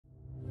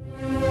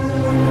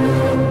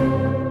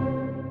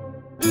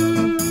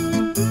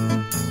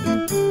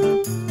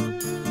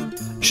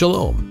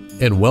Shalom,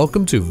 and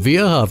welcome to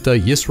V'ahavta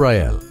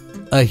Yisrael,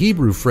 a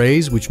Hebrew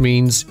phrase which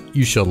means,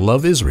 you shall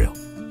love Israel.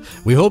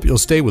 We hope you'll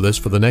stay with us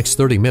for the next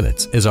 30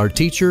 minutes as our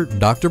teacher,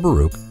 Dr.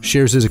 Baruch,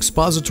 shares his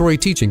expository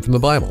teaching from the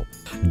Bible.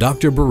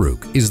 Dr.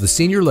 Baruch is the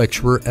senior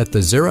lecturer at the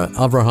Zera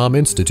Avraham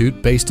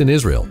Institute based in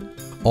Israel.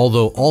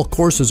 Although all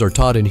courses are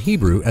taught in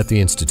Hebrew at the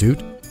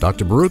Institute,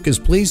 Dr. Baruch is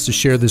pleased to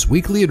share this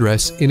weekly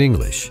address in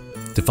English.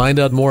 To find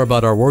out more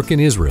about our work in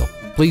Israel,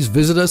 please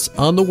visit us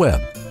on the web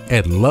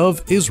at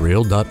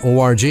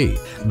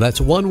LoveIsrael.org. That's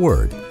one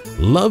word,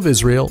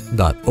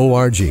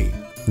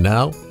 LoveIsrael.org.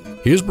 Now,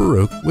 here's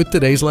Baruch with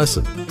today's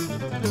lesson.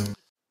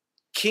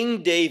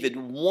 King David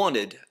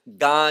wanted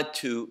God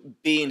to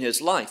be in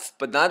his life,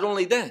 but not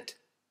only that,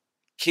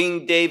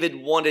 King David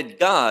wanted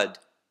God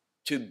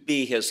to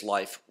be his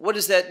life. What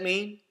does that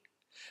mean?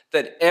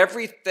 That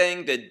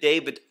everything that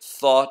David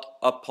thought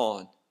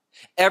upon,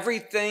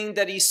 everything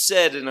that he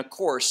said, and of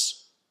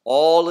course,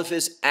 all of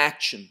his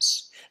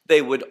actions, they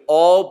would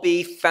all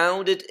be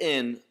founded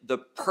in the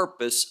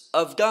purpose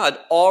of God,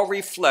 all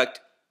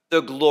reflect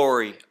the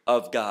glory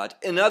of God.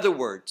 In other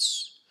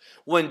words,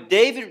 when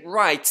David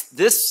writes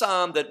this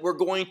psalm that we're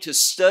going to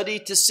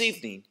study this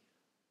evening,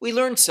 we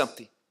learn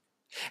something.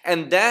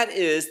 And that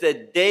is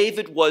that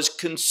David was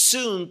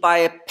consumed by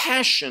a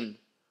passion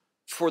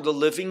for the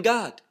living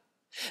God,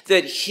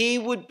 that he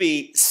would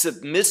be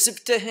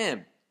submissive to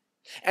him,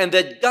 and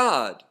that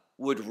God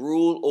would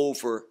rule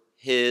over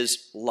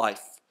his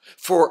life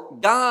for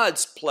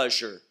God's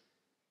pleasure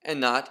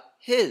and not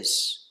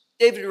his.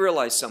 David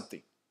realized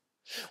something.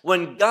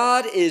 When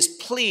God is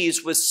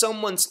pleased with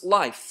someone's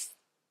life,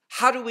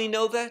 how do we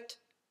know that?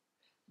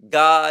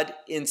 God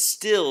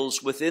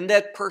instills within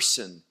that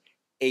person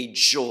a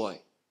joy,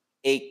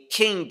 a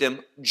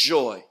kingdom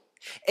joy,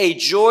 a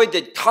joy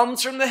that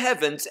comes from the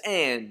heavens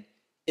and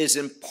is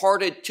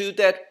imparted to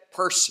that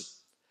person.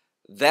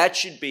 That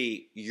should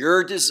be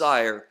your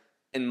desire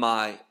and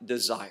my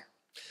desire.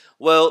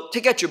 Well,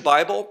 take out your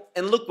Bible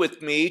and look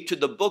with me to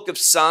the book of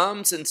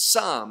Psalms and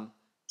Psalm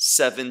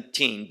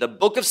 17. The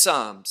book of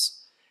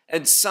Psalms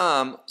and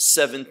Psalm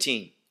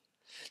 17.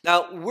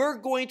 Now, we're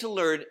going to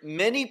learn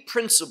many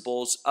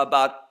principles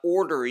about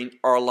ordering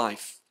our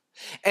life.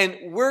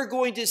 And we're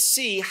going to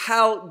see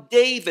how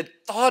David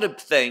thought of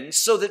things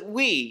so that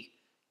we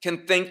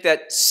can think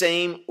that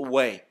same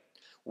way.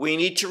 We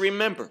need to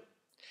remember,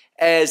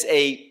 as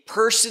a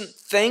person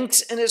thinks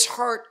in his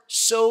heart,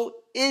 so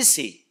is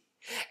he.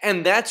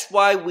 And that's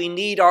why we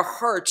need our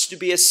hearts to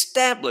be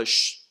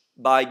established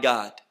by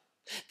God,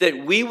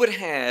 that we would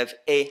have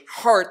a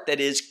heart that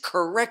is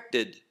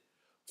corrected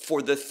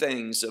for the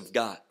things of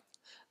God.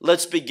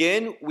 Let's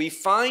begin. We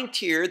find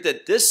here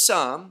that this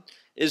psalm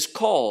is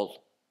called,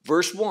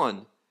 verse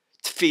 1,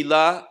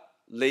 Tfilah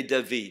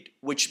LeDavid,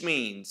 which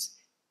means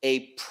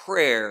a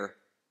prayer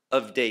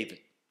of David.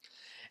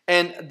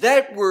 And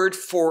that word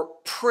for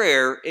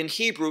prayer in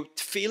Hebrew,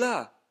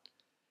 tfilah,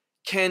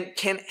 can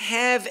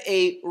have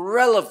a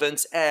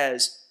relevance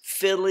as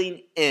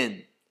filling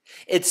in.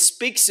 It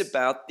speaks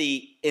about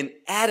the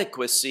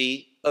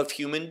inadequacy of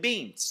human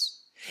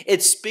beings.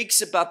 It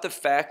speaks about the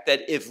fact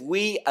that if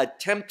we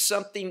attempt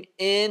something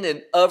in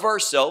and of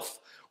ourselves,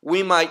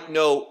 we might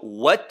know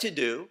what to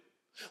do.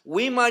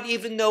 We might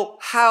even know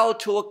how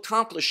to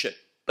accomplish it.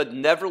 But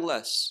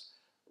nevertheless,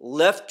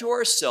 left to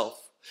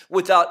ourselves,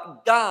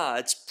 without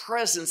God's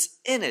presence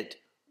in it,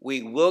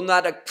 we will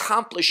not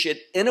accomplish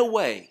it in a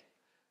way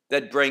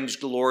that brings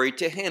glory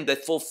to him,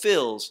 that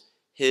fulfills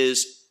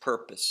his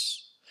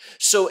purpose.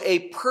 So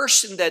a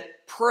person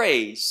that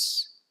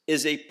prays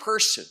is a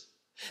person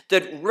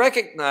that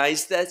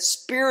recognizes that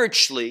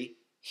spiritually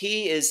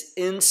he is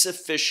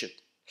insufficient,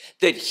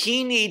 that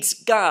he needs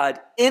God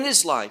in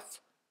his life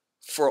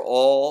for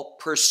all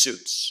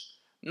pursuits,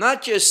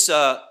 not just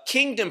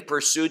kingdom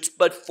pursuits,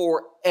 but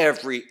for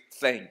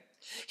everything.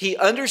 He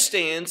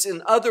understands,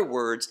 in other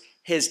words,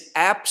 his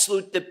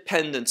absolute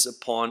dependence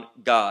upon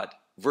God.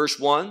 Verse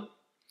 1,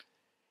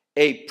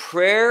 a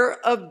prayer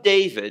of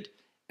David,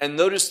 and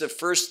notice the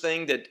first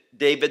thing that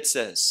David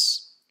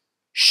says,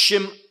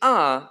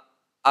 Shema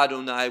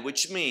Adonai,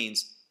 which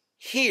means,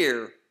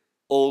 hear,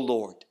 O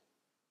Lord.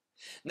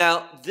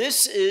 Now,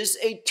 this is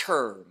a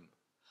term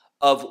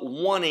of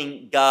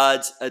wanting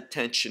God's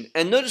attention.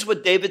 And notice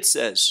what David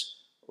says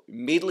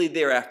immediately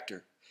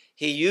thereafter.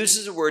 He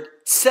uses the word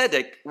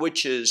tzedek,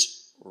 which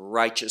is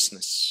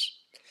righteousness.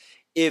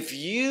 If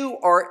you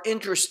are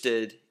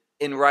interested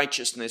in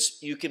righteousness,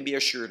 you can be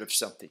assured of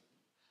something.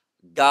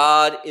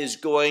 God is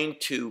going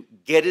to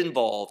get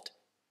involved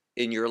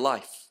in your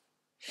life.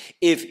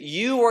 If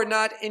you are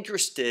not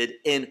interested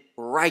in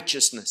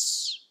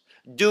righteousness,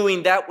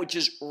 doing that which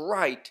is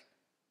right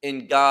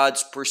in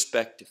God's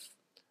perspective,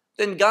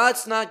 then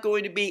God's not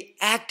going to be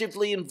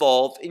actively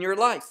involved in your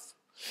life.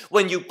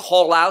 When you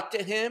call out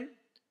to him,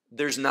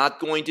 there's not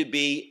going to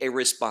be a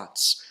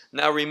response.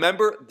 Now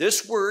remember,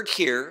 this word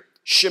here,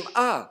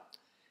 Shema,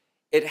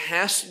 it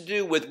has to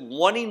do with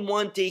wanting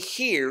one to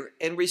hear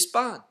and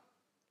respond.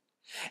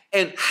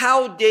 And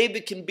how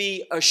David can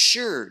be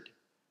assured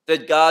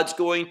that God's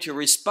going to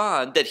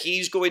respond, that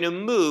he's going to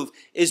move,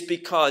 is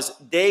because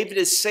David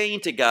is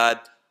saying to God,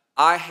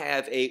 I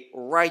have a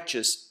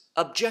righteous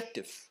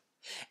objective.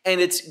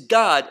 And it's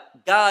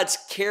God's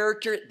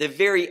character, the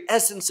very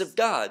essence of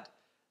God,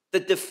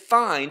 that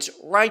defines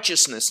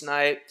righteousness. And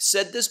I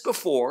said this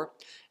before,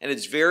 and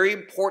it's very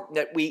important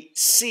that we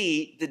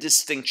see the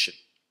distinction.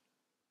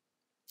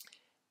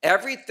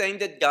 Everything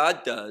that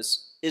God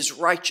does is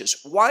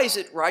righteous. Why is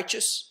it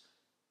righteous?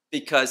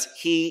 Because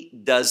he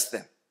does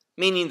them.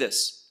 Meaning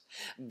this,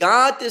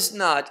 God does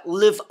not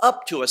live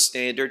up to a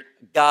standard,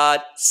 God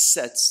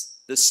sets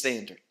the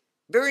standard.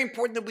 Very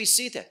important that we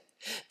see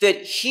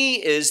that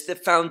he is the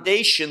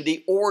foundation,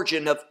 the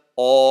origin of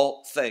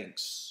all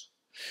things.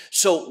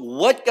 So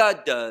what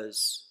God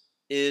does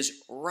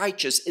is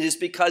righteous. It is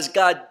because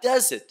God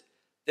does it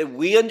that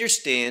we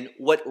understand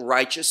what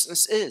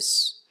righteousness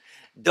is.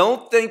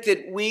 Don't think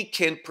that we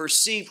can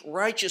perceive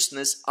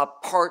righteousness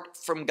apart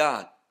from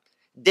God.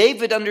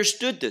 David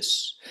understood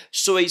this.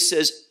 So he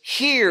says,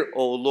 hear,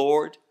 O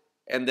Lord,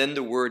 and then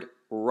the word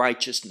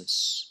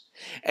righteousness.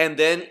 And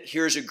then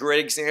here's a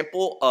great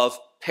example of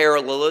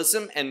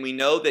parallelism, and we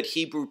know that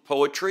Hebrew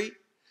poetry,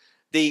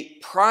 the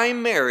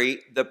primary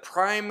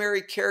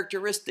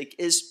characteristic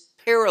is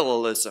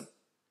parallelism.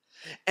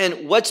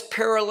 And what's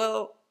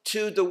parallel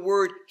to the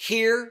word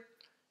hear?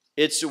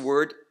 It's the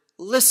word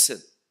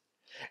listen.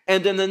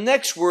 And then the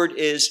next word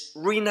is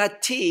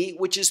rinati,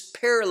 which is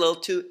parallel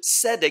to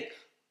tzedek,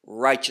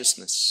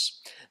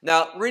 righteousness.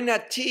 Now,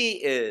 rinati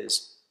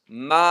is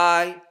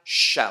my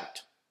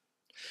shout.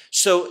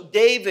 So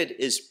David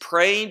is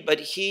praying, but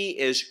he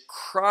is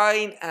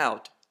crying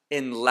out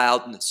in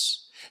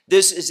loudness.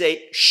 This is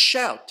a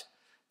shout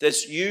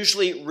that's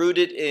usually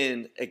rooted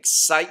in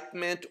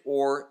excitement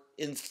or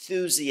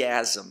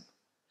enthusiasm.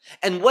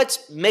 And what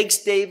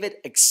makes David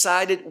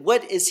excited?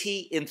 What is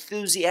he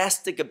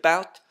enthusiastic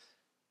about?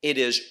 It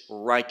is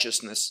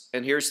righteousness.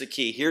 And here's the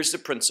key. Here's the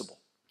principle.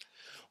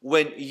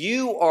 When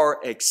you are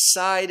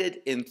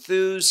excited,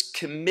 enthused,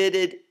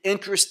 committed,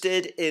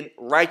 interested in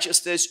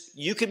righteousness,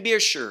 you can be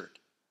assured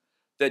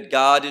that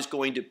God is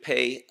going to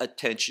pay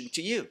attention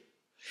to you.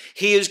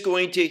 He is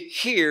going to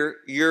hear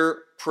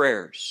your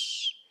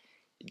prayers.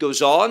 It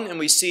goes on, and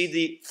we see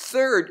the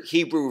third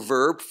Hebrew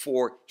verb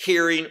for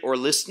hearing or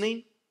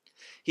listening.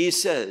 He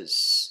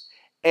says,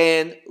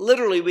 and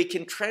literally we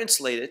can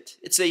translate it.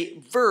 It's a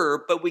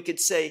verb, but we could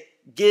say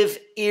give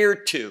ear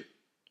to.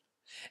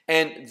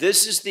 And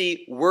this is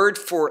the word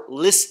for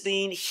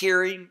listening,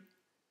 hearing,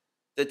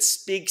 that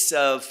speaks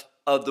of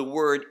the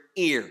word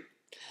ear.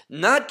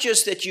 Not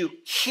just that you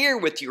hear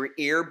with your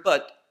ear,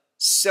 but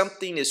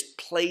something is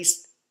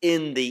placed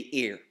in the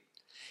ear.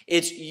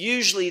 It's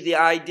usually the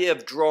idea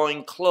of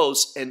drawing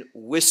close and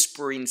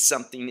whispering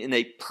something in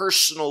a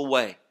personal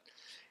way.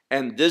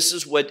 And this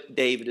is what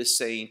David is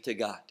saying to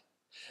God.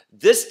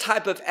 This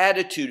type of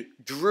attitude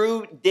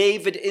drew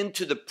David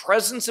into the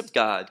presence of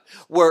God,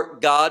 where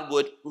God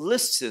would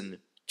listen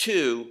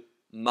to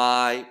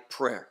my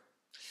prayer.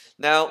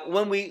 Now,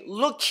 when we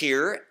look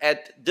here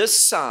at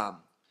this psalm,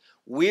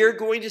 we're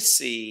going to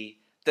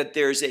see that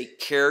there's a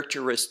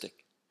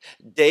characteristic.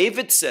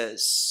 David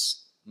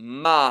says,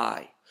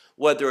 my,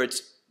 whether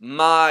it's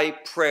my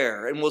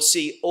prayer, and we'll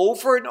see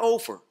over and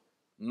over,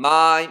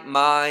 my.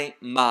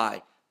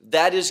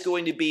 That is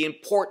going to be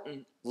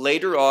important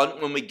later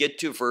on when we get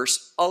to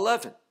verse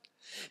 11.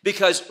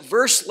 Because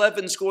verse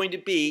 11 is going to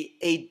be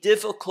a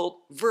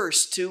difficult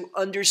verse to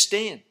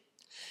understand.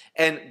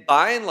 And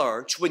by and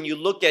large, when you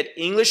look at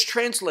English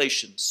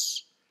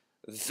translations,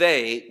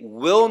 they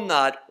will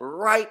not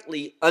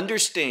rightly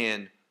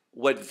understand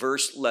what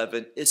verse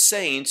 11 is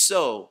saying.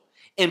 So,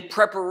 in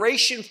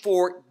preparation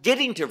for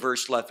getting to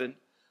verse 11,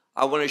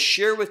 I want to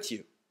share with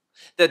you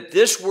that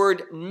this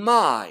word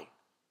my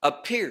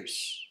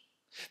appears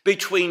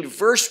between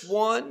verse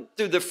 1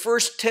 through the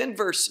first 10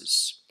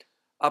 verses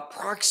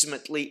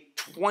approximately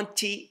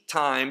 20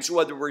 times,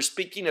 whether we're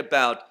speaking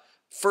about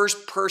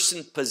first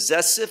person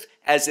possessive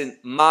as in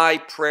my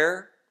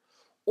prayer,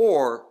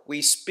 or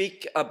we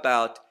speak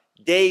about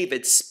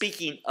David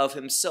speaking of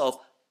himself,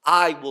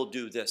 I will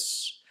do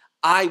this,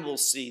 I will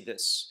see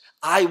this,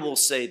 I will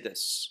say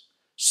this.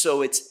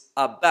 So it's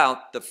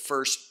about the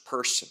first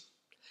person.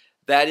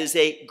 That is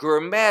a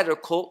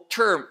grammatical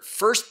term.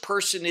 First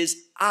person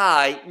is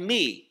I,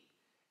 me.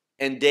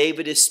 And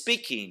David is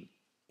speaking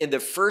in the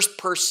first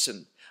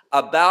person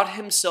about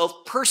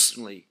himself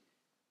personally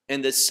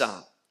in this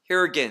psalm.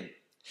 Here again,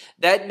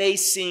 that may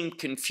seem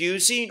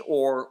confusing,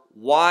 or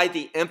why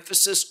the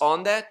emphasis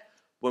on that?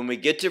 When we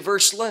get to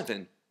verse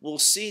 11, we'll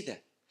see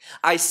that.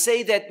 I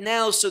say that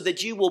now so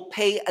that you will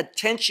pay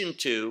attention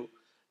to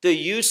the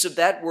use of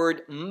that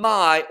word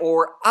my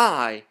or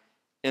I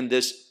in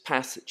this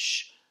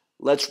passage.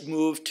 Let's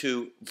move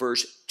to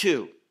verse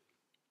 2.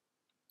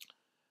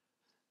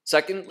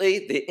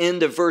 Secondly, the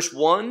end of verse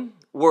 1,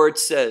 where it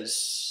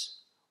says,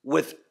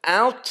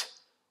 without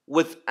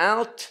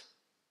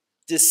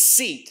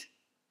deceit,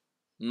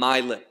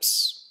 my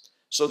lips.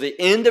 So the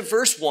end of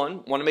verse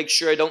 1, want to make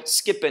sure I don't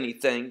skip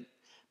anything.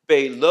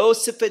 Belo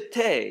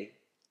sifete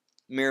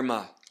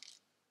mirma.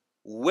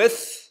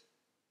 With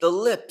the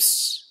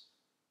lips,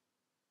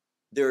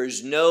 there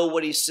is no,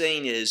 what he's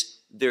saying is,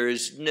 there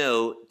is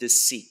no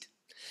deceit.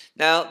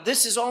 Now,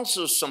 this is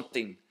also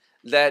something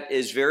that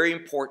is very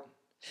important,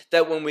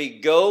 that when we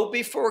go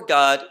before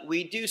God,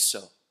 we do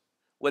so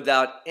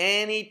without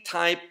any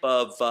type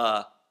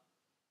of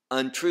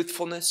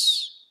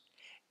untruthfulness,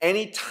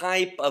 any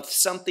type of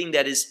something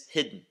that is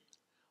hidden.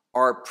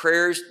 Our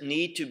prayers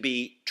need to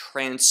be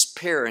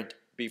transparent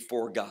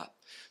before God.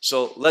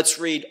 So let's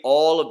read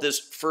all of this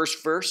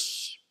first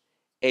verse.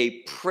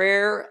 A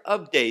prayer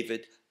of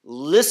David.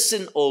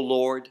 Listen, O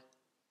Lord,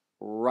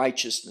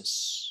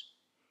 righteousness.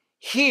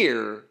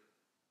 Hear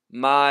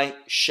my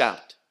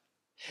shout.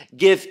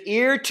 Give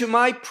ear to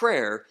my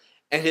prayer.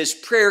 And his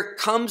prayer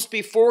comes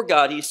before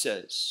God, he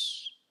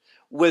says,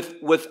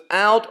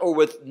 without or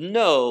with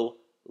no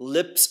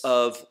lips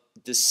of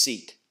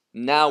deceit.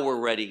 Now we're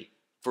ready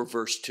for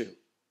verse 2.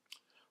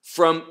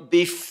 From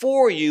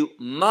before you,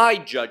 my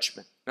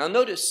judgment. Now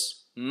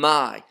notice,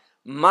 my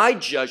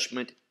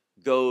judgment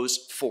goes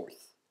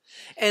forth.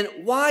 And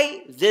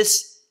why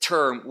this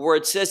term where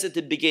it says at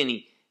the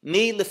beginning,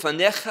 mi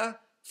lefanecha,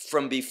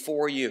 from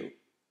before you,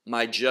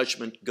 my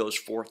judgment goes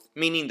forth.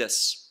 Meaning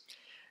this,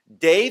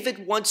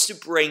 David wants to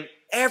bring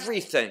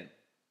everything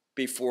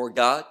before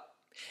God.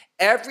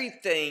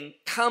 Everything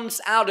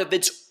comes out of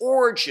its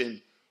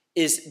origin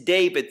is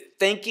David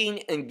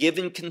thinking and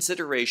giving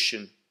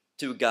consideration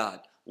to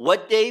God.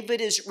 What David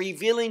is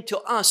revealing to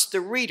us,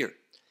 the reader,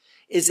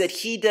 is that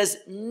he does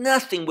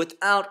nothing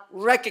without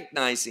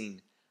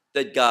recognizing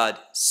that God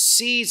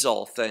sees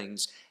all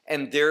things,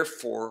 and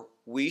therefore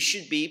we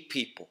should be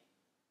people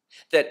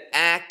that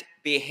act,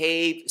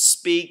 behave,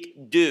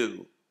 speak,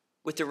 do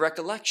with the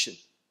recollection.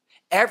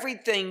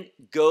 Everything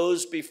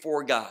goes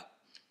before God,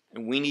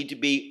 and we need to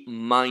be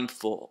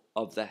mindful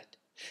of that.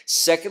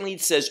 Secondly,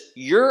 it says,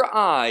 your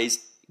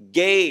eyes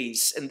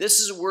gaze, and this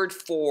is a word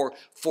for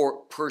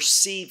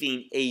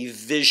perceiving a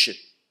vision.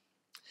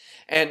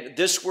 And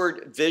this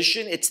word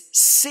vision, it's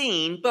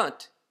seen,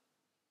 but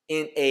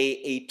in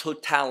a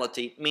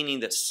totality,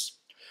 meaning this.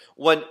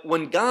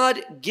 When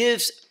God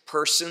gives a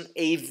person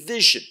a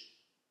vision,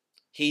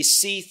 he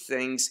sees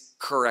things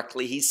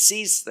correctly. He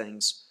sees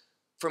things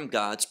from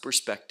God's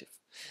perspective.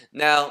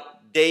 Now,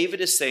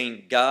 David is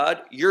saying,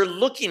 God, you're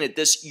looking at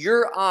this,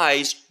 your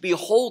eyes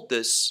behold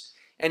this.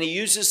 And he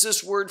uses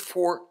this word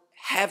for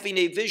having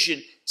a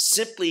vision,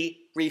 simply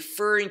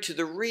referring to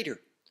the reader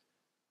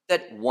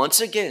that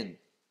once again,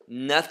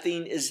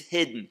 nothing is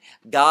hidden.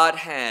 God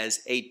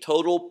has a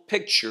total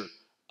picture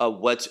of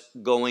what's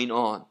going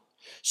on.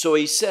 So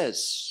he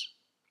says,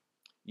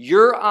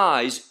 your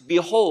eyes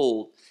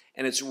behold,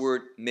 and it's the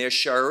word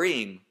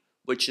mesharim,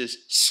 which is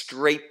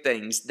straight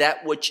things,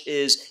 that which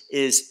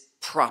is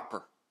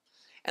proper.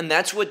 And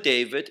that's what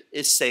David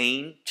is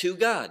saying to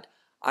God.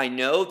 I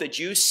know that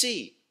you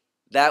see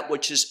that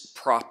which is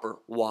proper.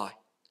 Why?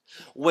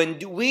 When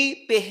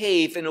we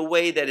behave in a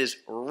way that is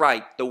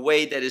right, the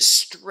way that is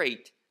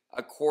straight,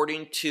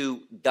 according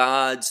to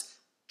God's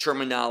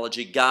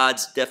terminology,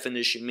 God's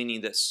definition,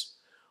 meaning this,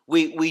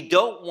 we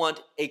don't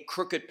want a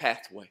crooked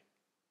pathway.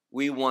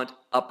 We want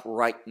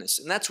uprightness.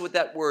 And that's what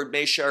that word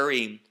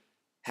mesharim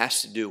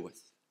has to do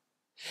with.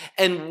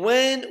 And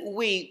when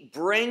we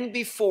bring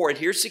before, and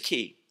here's the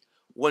key,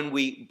 when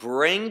we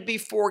bring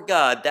before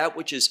God that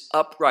which is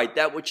upright,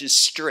 that which is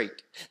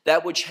straight,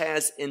 that which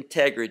has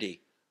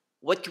integrity,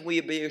 what can we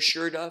be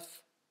assured of?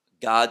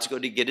 God's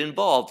going to get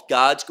involved.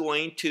 God's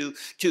going to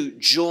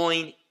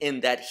join in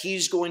that.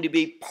 He's going to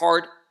be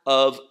part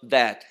of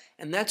that.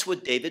 And that's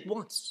what David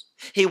wants.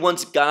 He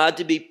wants God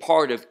to be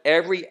part of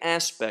every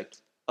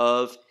aspect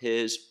of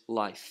his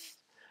life.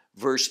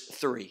 Verse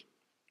 3.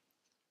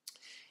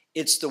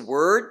 It's the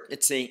word,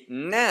 it's a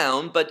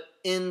noun, but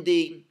in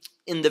the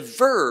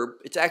verb,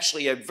 it's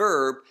actually a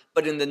verb,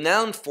 but in the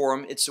noun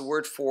form, it's a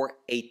word for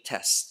a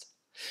test.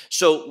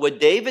 So what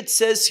David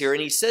says here,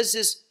 and he says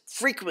this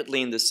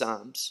frequently in the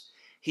Psalms,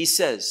 he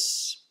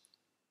says,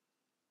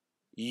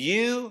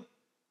 you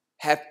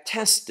have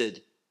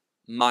tested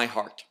my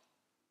heart.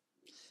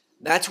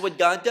 That's what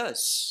God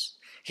does.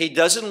 He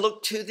doesn't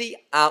look to the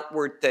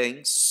outward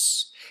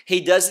things. He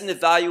doesn't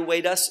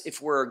evaluate us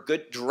if we're a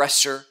good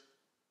dresser,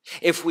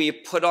 if we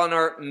put on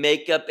our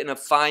makeup in a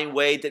fine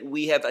way, that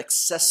we have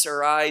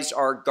accessorized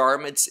our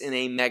garments in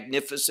a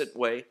magnificent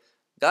way.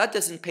 God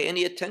doesn't pay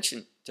any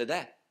attention to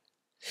that.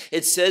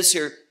 It says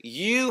here,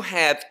 you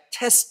have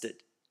tested.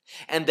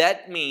 And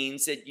that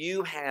means that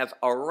you have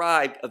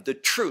arrived of the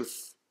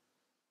truth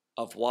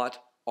of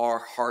what? Our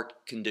heart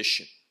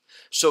condition.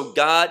 So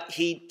God,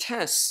 he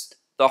tests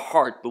the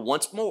heart. But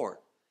once more,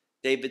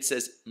 David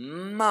says,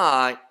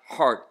 my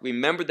heart.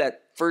 Remember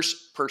that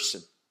first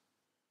person.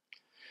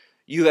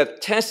 You have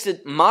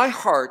tested my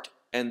heart,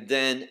 and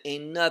then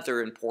another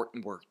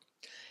important word.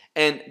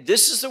 And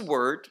this is a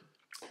word,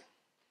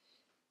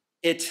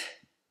 it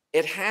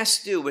has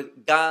to do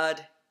with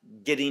God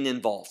getting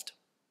involved.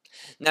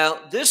 Now,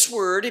 this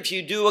word, if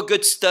you do a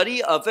good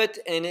study of it,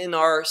 and in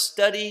our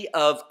study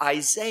of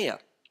Isaiah,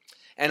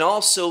 And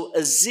also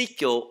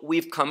Ezekiel,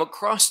 we've come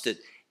across it.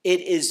 It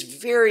is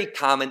very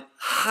common,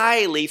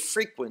 highly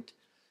frequent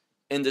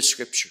in the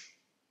scripture.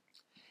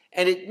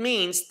 And it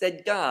means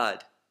that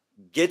God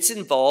gets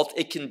involved.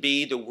 It can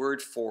be the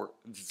word for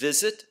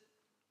visit,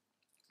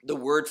 the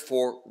word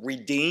for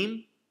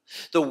redeem,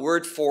 the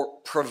word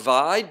for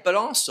provide, but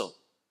also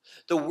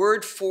the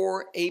word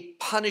for a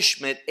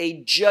punishment,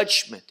 a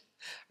judgment.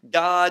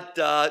 God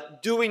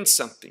doing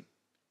something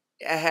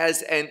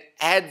has an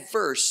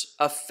adverse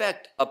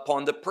effect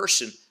upon the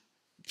person,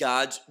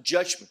 God's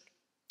judgment.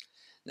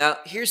 Now,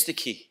 here's the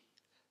key.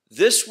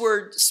 This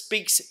word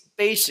speaks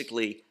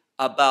basically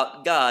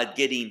about God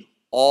getting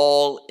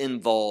all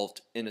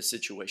involved in a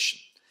situation.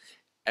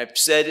 I've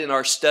said in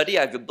our study,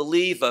 I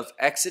believe, of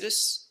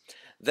Exodus,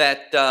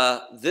 that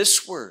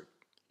this word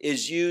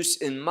is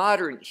used in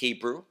modern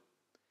Hebrew,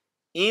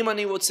 which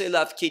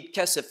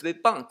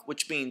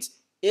means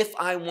if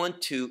I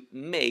want to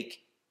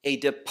make a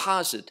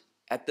deposit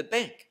at the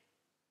bank.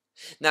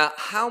 Now,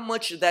 how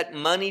much of that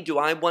money do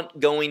I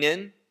want going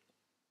in?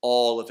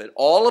 All of it.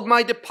 All of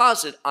my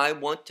deposit I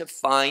want to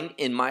find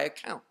in my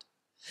account.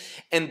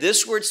 And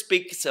this word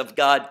speaks of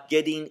God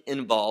getting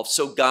involved.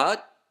 So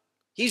God,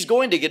 He's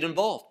going to get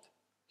involved.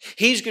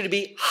 He's going to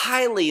be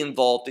highly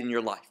involved in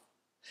your life.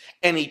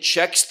 And He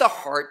checks the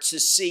heart to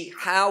see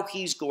how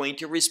He's going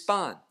to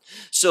respond.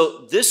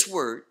 So this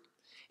word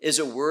is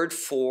a word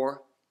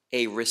for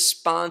a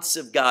response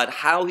of God,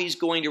 how He's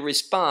going to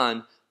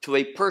respond to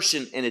a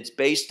person, and it's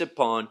based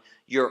upon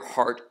your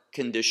heart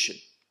condition.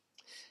 It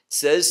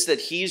says that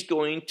He's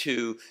going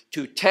to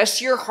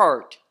test your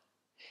heart,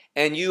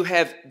 and you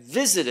have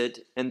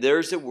visited, and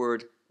there's the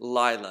word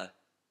Lila,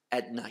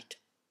 at night.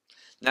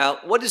 Now,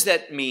 what does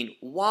that mean?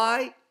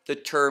 Why the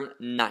term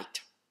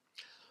night?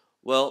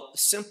 Well,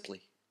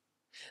 simply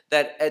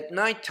that at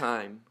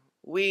nighttime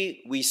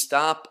we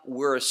stop,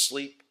 we're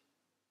asleep,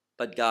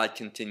 but God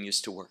continues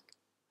to work.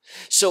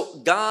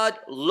 So God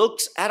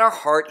looks at our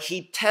heart,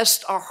 He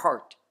tests our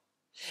heart,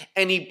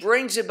 and He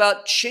brings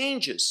about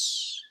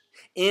changes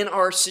in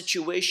our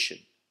situation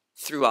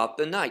throughout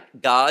the night.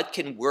 God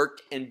can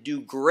work and do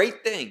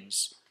great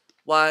things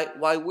while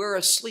we're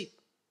asleep.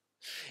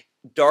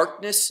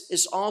 Darkness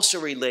is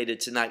also related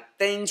to night.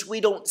 Things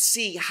we don't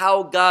see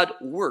how God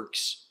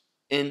works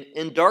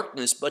in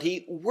darkness, but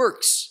He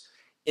works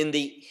in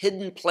the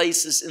hidden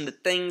places, in the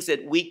things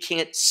that we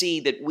can't see,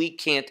 that we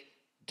can't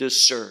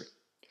discern.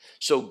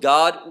 So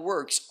God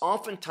works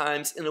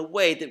oftentimes in a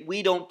way that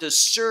we don't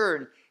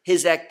discern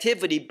His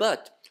activity,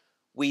 but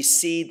we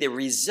see the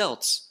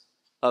results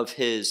of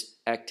His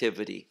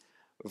activity.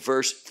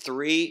 Verse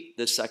 3,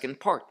 the second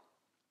part.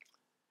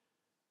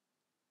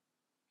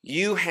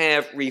 You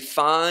have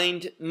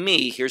refined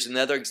me. Here's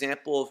another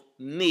example of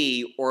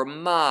me or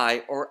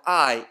my or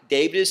I.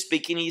 David is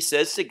speaking. He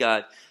says to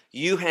God,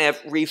 you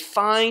have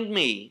refined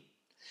me.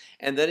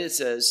 And then it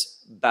says,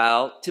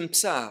 Baal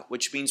Timsah,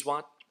 which means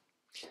what?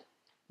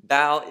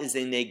 Baal is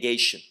a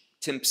negation.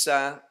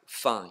 Timsah,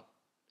 fine.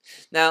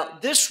 Now,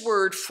 this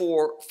word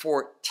for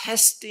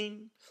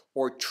testing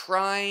or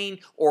trying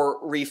or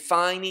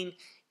refining,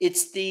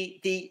 it's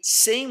the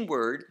same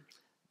word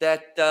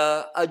that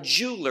a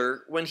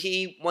jeweler, when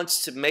he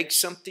wants to make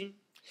something,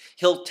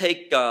 he'll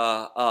take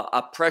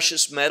a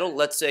precious metal,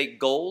 let's say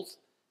gold,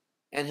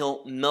 and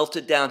he'll melt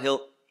it down.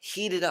 He'll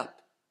heat it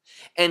up.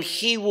 And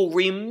he will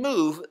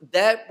remove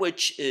that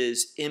which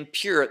is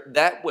impure,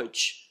 that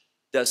which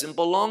doesn't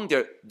belong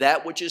there,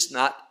 that which is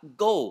not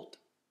gold.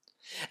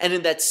 And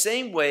in that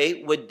same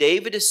way, what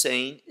David is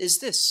saying is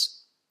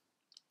this.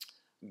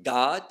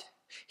 God,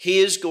 He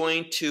is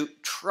going to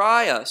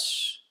try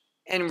us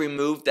and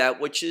remove that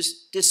which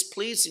is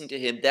displeasing to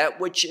Him, that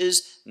which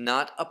is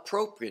not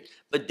appropriate.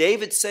 But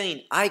David's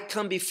saying, I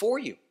come before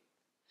you,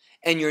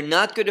 and you're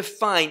not going to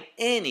find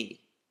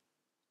any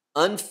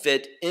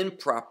unfit,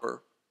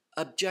 improper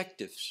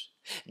objectives.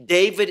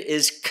 David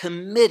is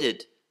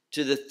committed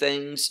to the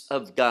things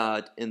of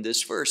God in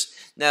this verse.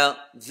 Now,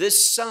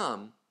 this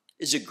psalm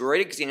is a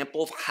great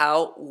example of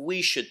how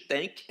we should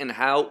think and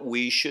how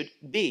we should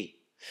be.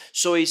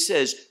 So he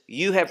says,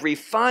 you have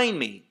refined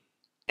me,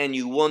 and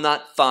you will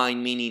not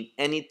find, meaning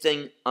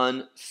anything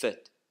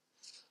unfit.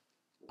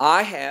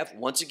 I have,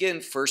 once again,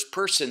 first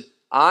person,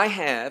 I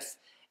have,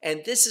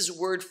 and this is a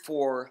word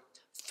for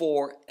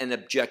an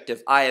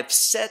objective. I have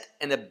set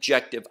an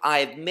objective. I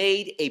have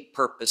made a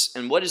purpose.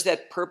 And what is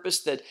that purpose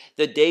that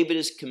David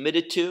is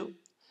committed to?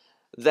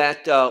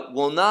 That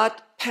will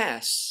not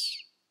pass.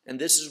 And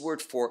this is a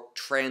word for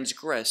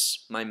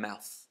transgress my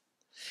mouth.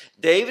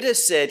 David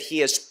has said he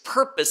has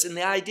purpose, and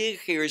the idea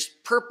here is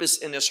purpose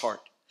in his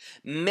heart.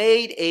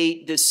 Made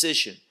a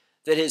decision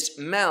that his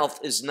mouth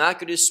is not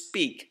going to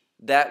speak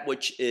that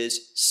which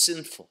is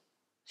sinful.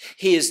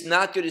 He is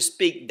not going to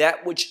speak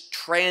that which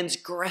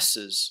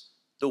transgresses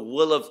the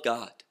will of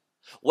God,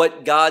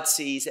 what God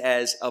sees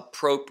as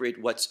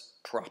appropriate, what's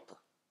proper.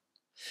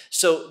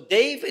 So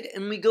David,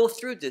 and we go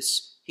through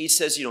this, he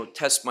says,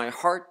 test my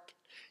heart.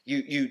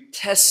 You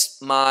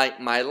test my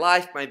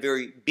life, my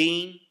very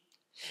being.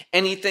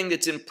 Anything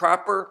that's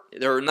improper,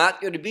 they're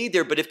not going to be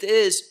there, but if it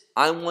is,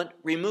 I want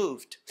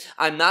removed.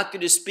 I'm not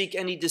going to speak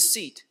any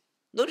deceit.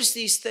 Notice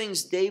these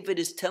things David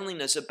is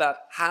telling us about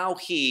how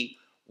he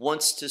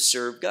wants to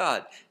serve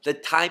God, the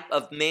type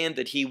of man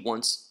that he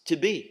wants to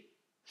be.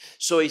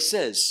 So he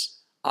says,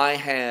 I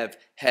have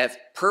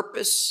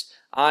purpose.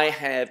 I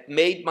have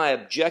made my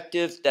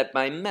objective that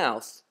my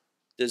mouth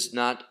does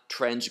not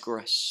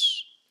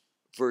transgress.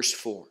 Verse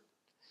 4.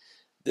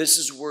 This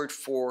is word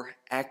for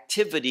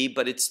activity,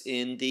 but it's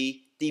in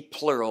the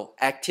plural,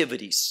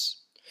 activities.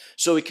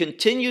 So he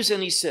continues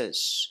and he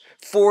says,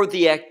 for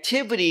the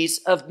activities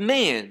of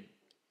man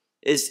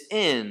is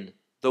in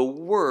the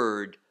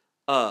word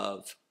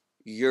of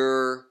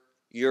your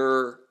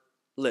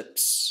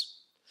lips.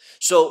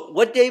 So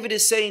what David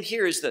is saying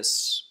here is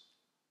this: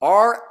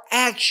 our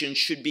action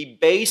should be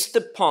based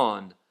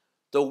upon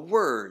the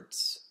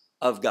words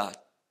of God.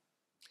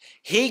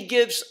 He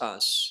gives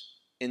us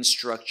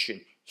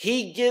instruction.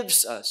 He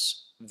gives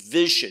us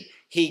vision.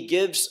 He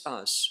gives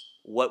us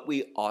what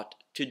we ought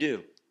to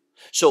do.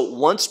 So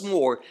once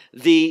more,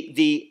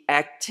 the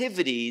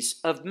activities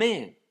of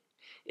man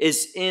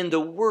is in the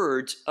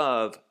words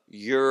of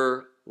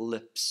your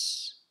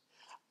lips.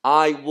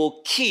 I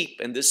will keep,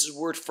 and this is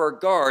word for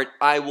guard,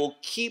 I will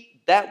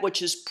keep that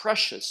which is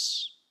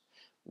precious.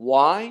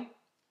 Why?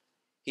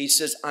 He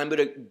says, I'm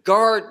going to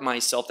guard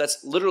myself.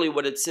 That's literally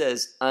what it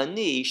says.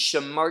 Ani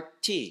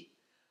shamarti.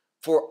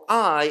 For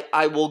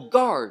I will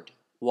guard.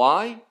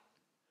 Why?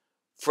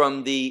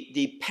 From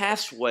the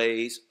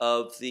pathways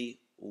of the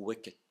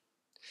wicked.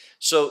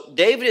 So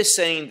David is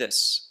saying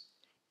this: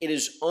 it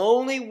is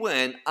only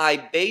when I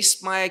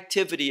base my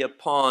activity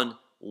upon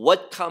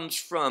what comes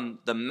from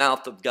the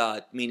mouth of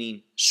God,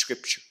 meaning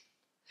Scripture.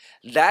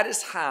 That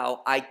is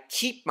how I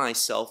keep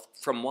myself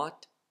from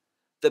what?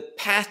 The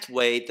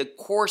pathway, the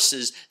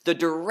courses, the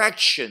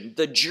direction,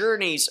 the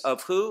journeys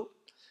of who?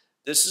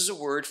 This is a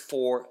word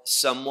for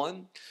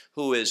someone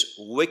who is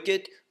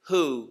wicked,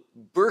 who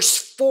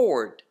bursts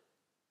forward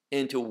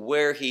into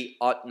where he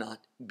ought not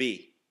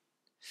be.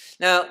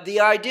 Now, the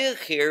idea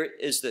here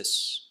is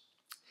this.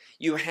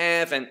 You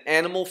have an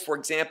animal, for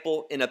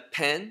example, in a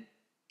pen,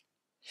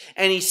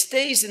 and he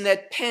stays in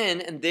that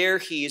pen, and there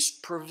he is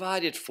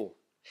provided for.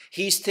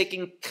 He's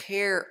taken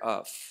care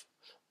of.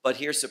 But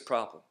here's the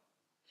problem.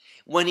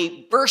 When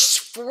he bursts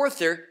forth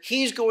there,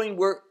 he's going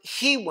where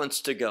he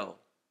wants to go.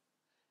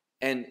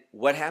 And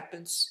what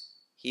happens?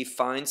 He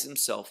finds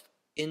himself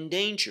in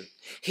danger.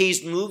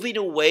 He's moving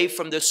away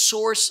from the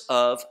source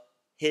of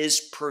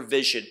his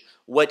provision,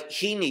 what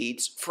he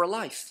needs for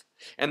life.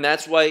 And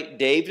that's why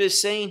David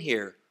is saying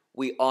here,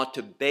 we ought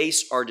to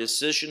base our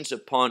decisions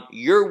upon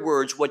your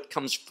words, what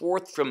comes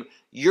forth from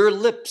your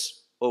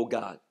lips, O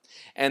God.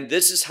 And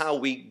this is how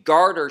we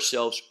guard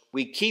ourselves,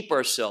 we keep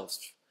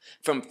ourselves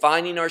from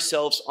finding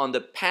ourselves on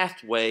the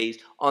pathways,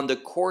 on the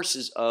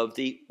courses of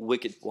the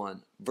wicked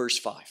one. Verse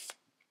 5.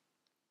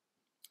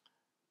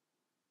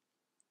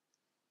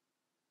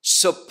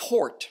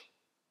 Support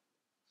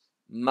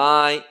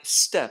my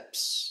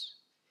steps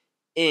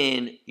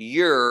in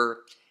your,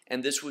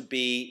 and this would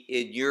be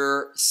in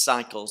your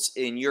cycles,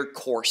 in your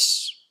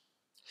course.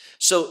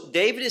 So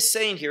David is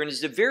saying here, and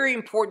it's a very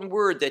important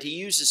word that he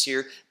uses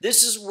here,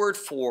 this is a word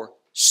for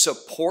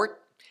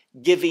support,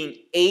 giving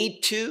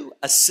aid to,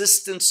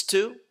 assistance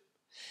to.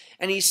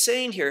 And he's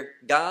saying here,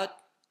 God,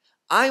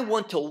 I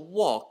want to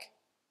walk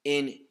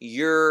in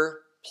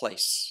your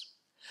place.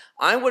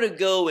 I want to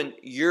go in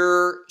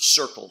your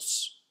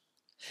circles.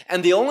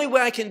 And the only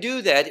way I can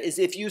do that is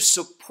if you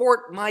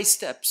support my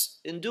steps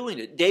in doing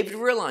it. David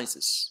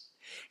realizes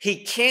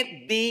he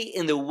can't be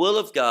in the will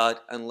of God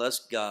unless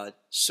God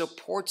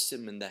supports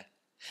him in that.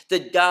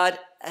 That God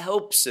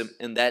helps him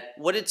in that.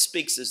 What it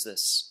speaks is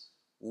this: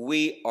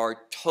 we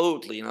are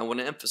totally, and I want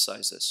to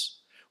emphasize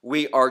this,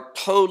 we are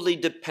totally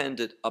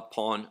dependent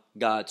upon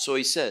God. So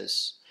he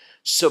says,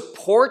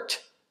 support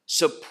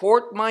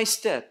my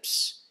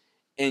steps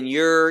in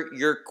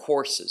your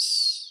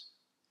courses.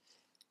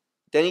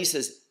 Then he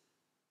says,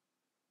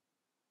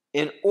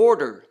 in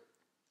order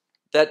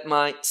that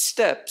my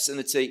steps, and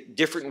it's a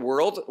different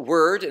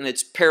word, and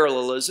it's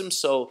parallelism.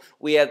 So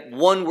we have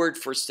one word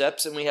for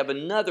steps, and we have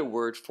another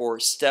word for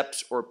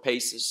steps or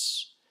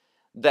paces.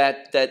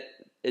 That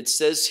it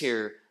says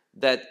here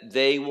that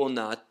they will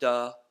not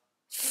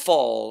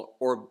fall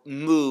or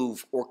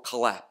move or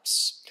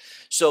collapse.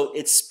 So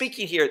it's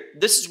speaking here,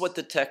 this is what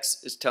the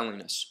text is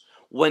telling us.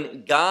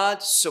 When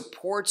God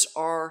supports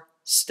our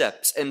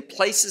steps and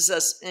places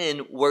us in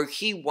where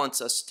he wants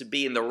us to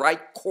be in the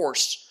right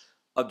course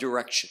of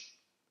direction,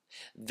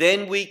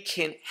 then we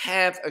can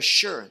have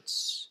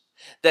assurance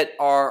that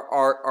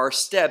our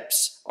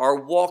steps, our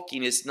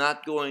walking is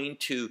not going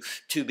to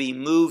be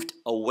moved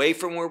away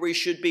from where we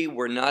should be.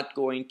 We're not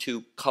going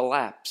to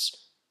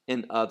collapse,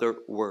 in other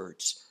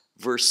words.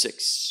 Verse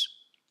 6,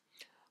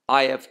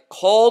 I have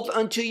called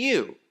unto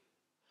you,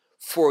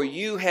 for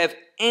you have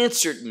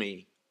answered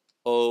me,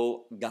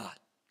 O God.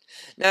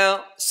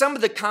 Now, some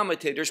of the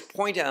commentators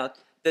point out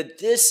that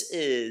this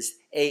is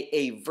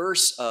a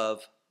verse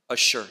of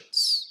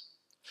assurance.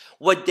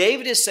 What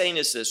David is saying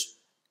is this: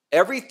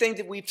 everything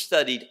that we've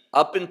studied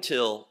up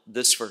until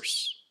this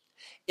verse,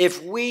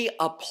 if we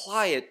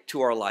apply it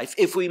to our life,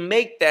 if we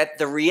make that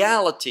the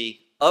reality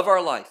of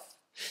our life,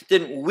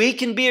 then we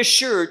can be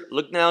assured,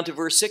 look now to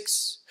verse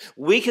 6,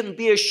 we can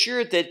be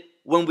assured that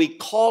when we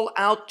call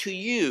out to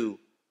you,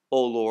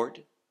 O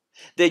Lord,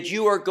 that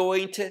you are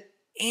going to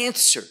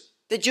answer,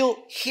 that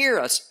you'll hear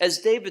us. As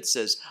David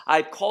says,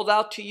 I've called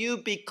out to you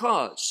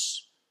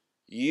because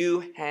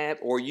you have,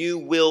 or you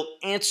will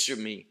answer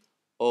me,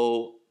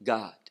 O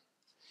God.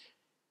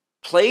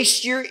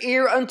 Place your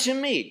ear unto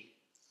me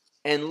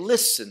and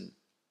listen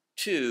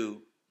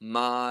to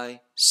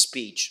my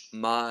speech,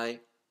 my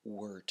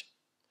word.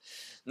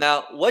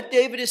 Now, what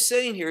David is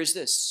saying here is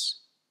this: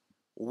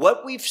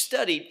 what we've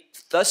studied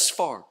thus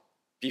far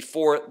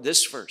before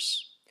this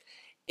verse,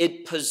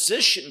 it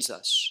positions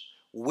us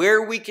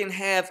where we can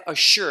have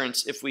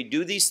assurance, if we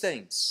do these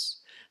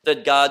things,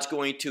 that God's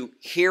going to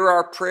hear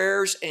our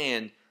prayers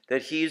and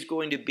that He is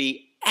going to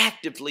be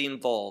actively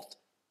involved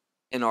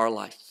in our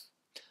life.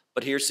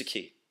 But here's the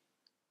key: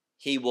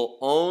 He will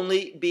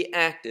only be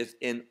active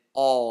in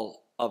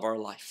all of our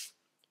life.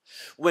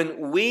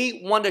 When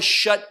we want to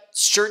shut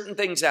certain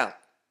things out,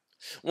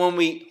 when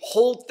we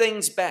hold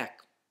things back,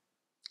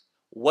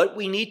 what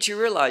we need to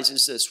realize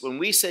is this: when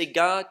we say,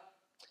 God,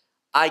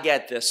 I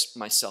got this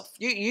myself.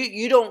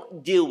 You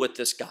don't deal with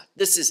this, God.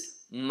 This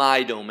is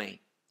my domain.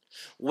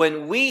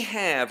 When we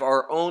have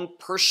our own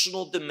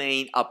personal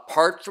domain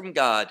apart from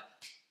God,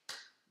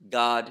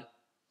 God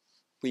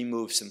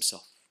removes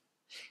Himself.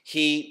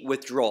 He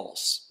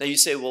withdraws. Now you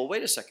say, well,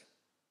 wait a second.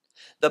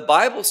 The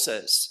Bible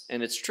says,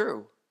 and it's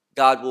true,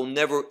 God will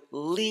never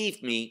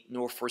leave me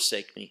nor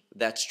forsake me.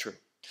 That's true.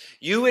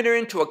 You enter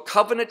into a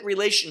covenant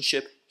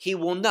relationship, He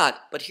will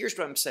not. But here's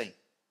what I'm saying.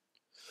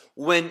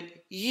 When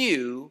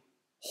you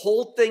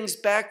hold things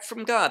back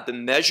from God, the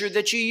measure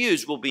that you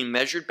use will be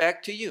measured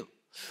back to you.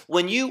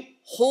 When you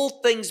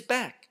hold things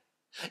back,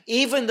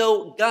 even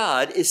though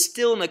God is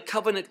still in a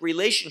covenant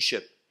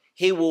relationship,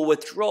 He will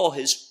withdraw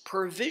His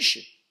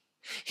provision.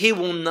 He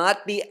will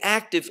not be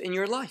active in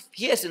your life.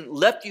 He hasn't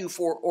left you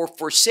or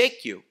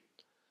forsake you,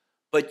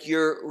 but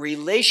your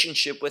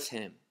relationship with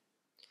Him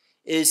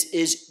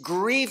is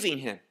grieving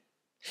Him.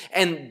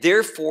 And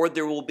therefore,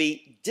 there will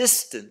be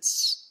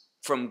distance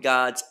from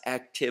God's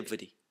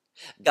activity,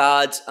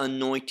 God's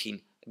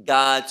anointing,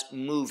 God's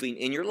moving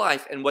in your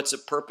life. And what's the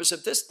purpose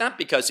of this? Not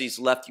because He's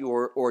left you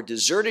or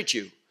deserted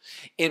you,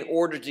 in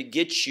order to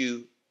get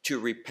you to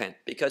repent.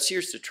 Because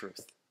here's the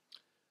truth: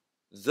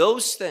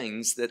 those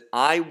things that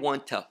I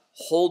want to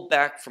hold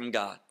back from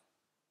God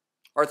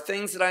are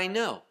things that I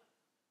know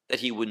that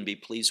He wouldn't be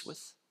pleased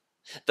with,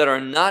 that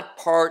are not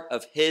part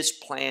of His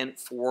plan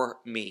for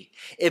me.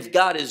 If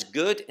God is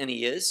good, and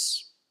He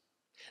is,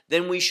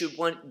 then we should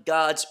want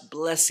God's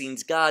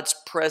blessings, God's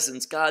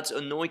presence, God's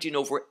anointing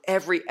over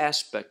every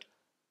aspect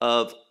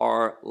of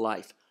our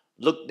life.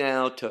 Look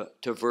now to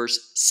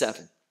verse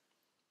 7.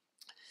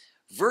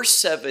 Verse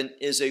 7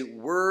 is a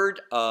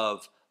word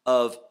of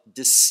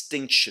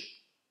distinction.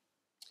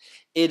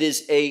 It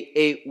is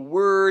a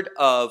word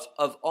of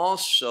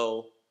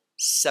also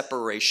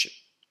separation.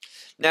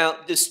 Now,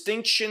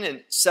 distinction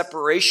and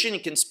separation,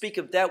 it can speak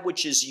of that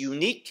which is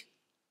unique,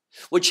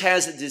 which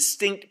has a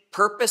distinct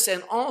purpose,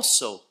 and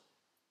also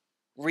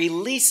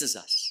releases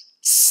us,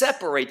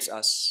 separates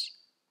us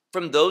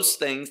from those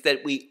things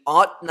that we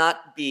ought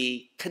not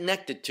be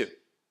connected to.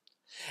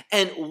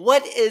 And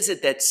what is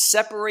it that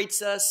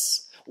separates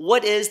us?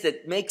 What is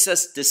that makes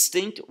us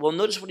distinct? Well,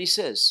 notice what he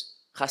says: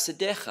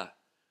 Chasedecha,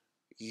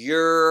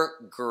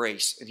 your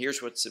grace. And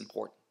here's what's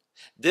important.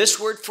 This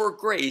word for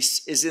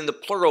grace is in the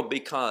plural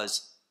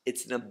because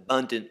it's an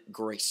abundant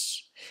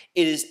grace.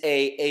 It is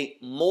a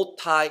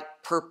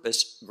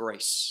multi-purpose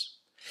grace.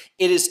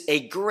 It is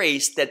a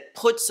grace that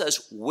puts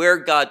us where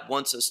God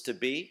wants us to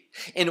be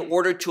in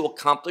order to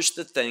accomplish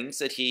the things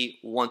that He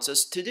wants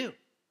us to do.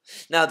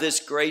 Now,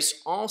 this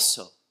grace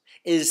also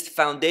is the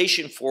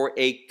foundation for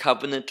a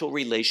covenantal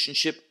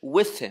relationship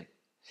with Him.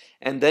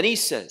 And then he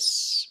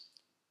says,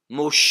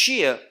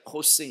 Moshiach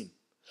Chosim.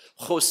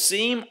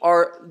 Chosim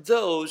are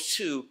those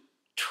who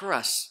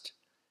trust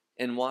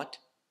in what?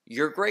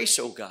 Your grace,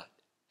 O God.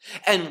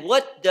 And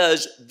what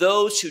does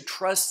those who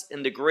trust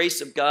in the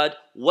grace of God,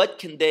 what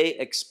can they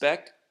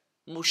expect?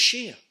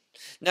 Moshiach.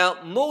 Now,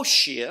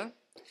 Moshiach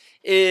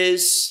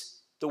is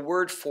the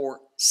word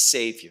for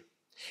Savior.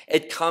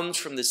 It comes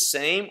from the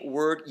same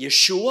word,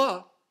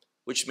 Yeshua,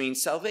 which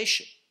means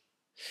salvation.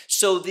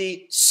 So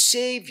the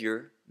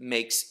Savior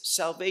makes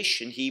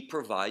salvation. He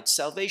provides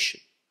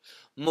salvation.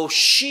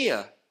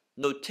 Moshiach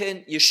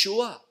noten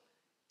Yeshua,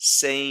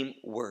 same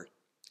word.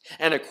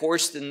 And of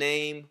course, the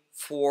name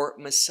for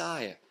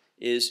Messiah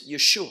is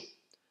Yeshua.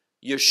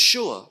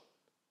 Yeshua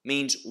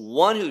means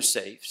one who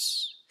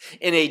saves.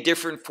 In a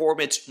different form,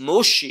 it's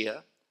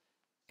Moshiach,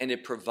 and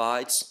it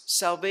provides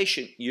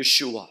salvation,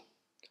 Yeshua.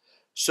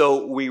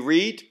 So we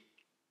read,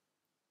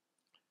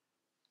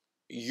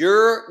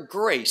 your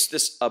grace,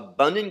 this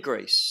abundant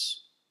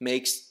grace,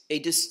 makes a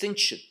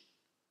distinction.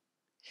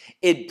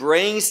 It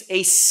brings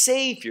a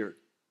Savior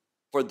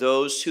for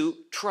those who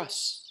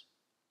trust.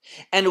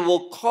 And it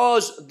will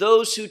cause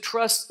those who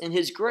trust in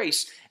his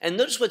grace. And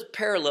notice what's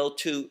parallel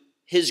to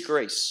his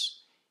grace.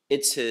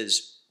 It's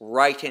his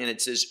right hand.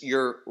 It says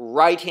your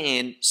right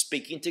hand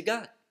speaking to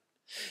God.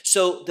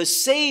 So the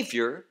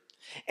Savior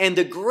and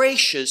the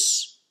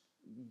gracious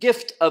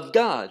gift of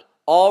God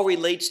all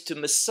relates to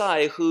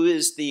Messiah, who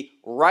is the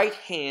right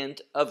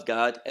hand of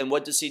God. And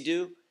what does he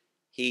do?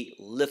 He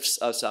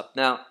lifts us up.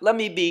 Now, let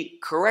me be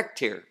correct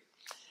here.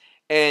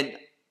 And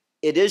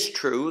it is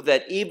true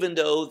that even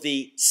though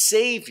the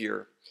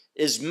Savior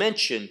is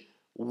mentioned,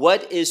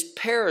 what is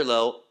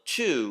parallel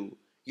to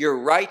your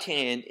right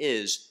hand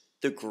is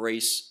the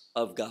grace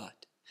of God.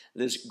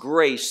 This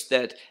grace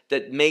that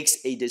makes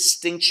a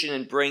distinction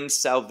and brings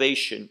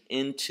salvation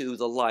into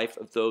the life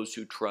of those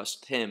who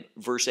trust him.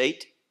 Verse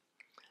 8,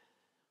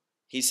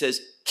 he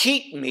says,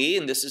 keep me,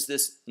 and this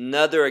is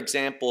another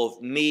example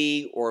of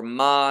me or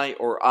my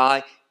or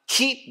I,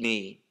 keep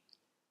me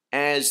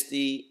as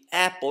the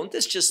apple, and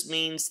this just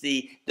means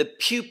the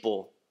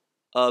pupil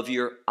of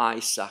your eye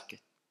socket.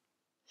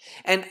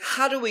 And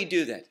how do we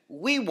do that?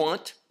 We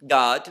want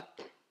God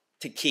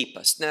to keep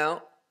us.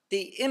 Now,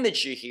 the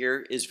imagery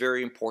here is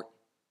very important.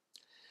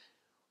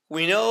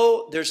 We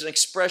know there's an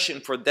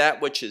expression for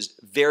that which is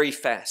very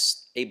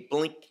fast, a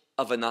blink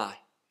of an eye,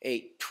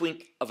 a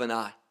twink of an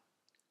eye.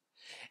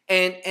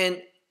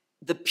 And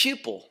the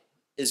pupil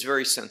is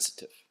very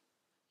sensitive.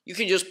 You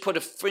can just put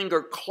a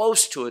finger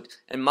close to it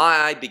and my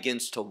eye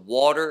begins to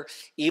water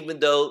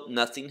even though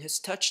nothing has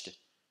touched it.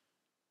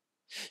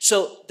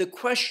 So the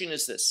question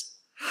is this: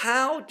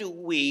 how do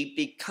we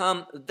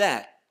become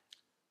that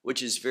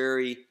which is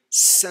very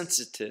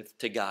sensitive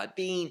to God,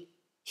 being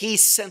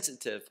he's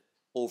sensitive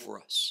over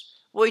us?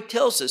 Well, he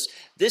tells us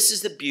this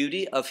is the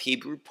beauty of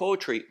Hebrew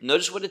poetry.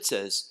 Notice what it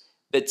says,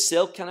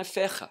 Betzel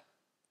kanafecha,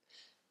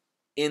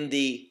 in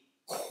the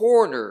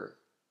corner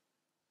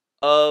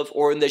of,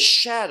 or in the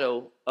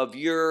shadow of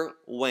your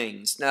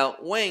wings. Now,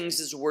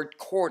 wings is the word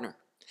corner,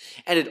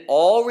 and it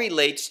all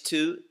relates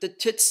to the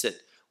tzitzit.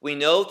 We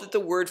know that the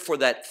word for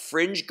that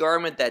fringe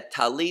garment, that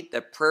talit,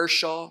 that prayer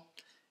shawl,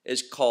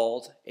 is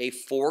called a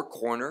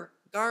four-corner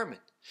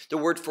garment. The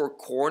word for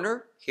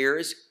corner here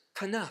is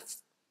kanaf,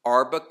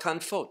 arba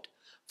kanfot,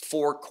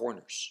 four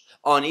corners.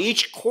 On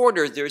each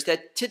corner, there's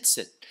that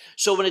tzitzit.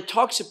 So when it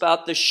talks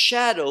about the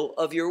shadow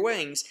of your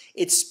wings,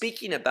 it's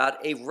speaking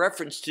about a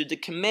reference to the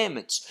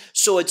commandments.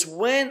 So it's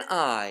when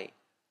I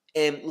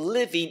am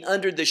living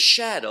under the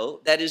shadow,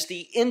 that is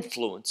the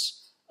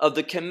influence of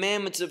the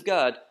commandments of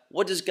God,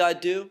 what does God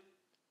do?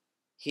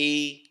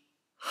 He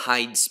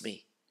hides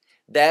me.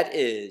 That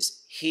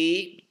is,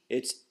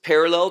 it's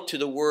parallel to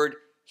the word,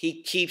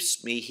 he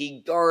keeps me, he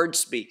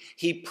guards me,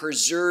 he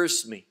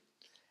preserves me.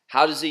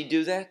 How does he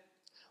do that?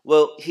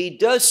 Well, he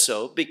does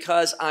so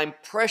because I'm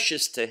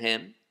precious to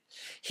him.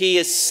 He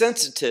is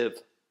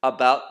sensitive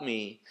about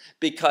me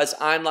because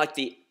I'm like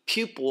the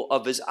pupil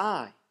of his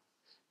eye.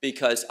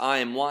 Because I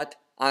am what?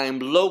 I am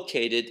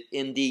located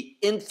in the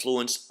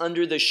influence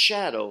under the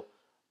shadow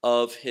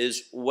of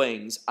his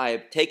wings. I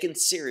have taken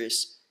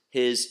serious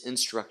his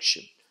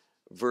instruction.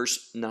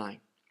 Verse 9.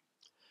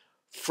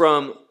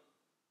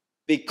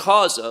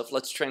 Because of,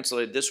 let's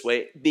translate it this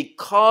way,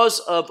 because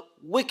of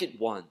wicked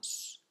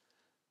ones.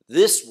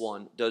 This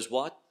one does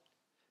what?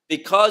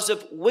 Because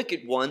of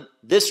wicked one,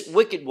 this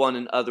wicked one,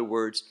 in other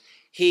words,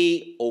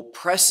 he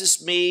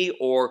oppresses me,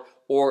 or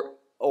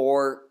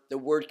the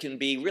word can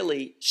be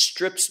really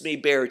strips me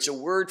bare. It's a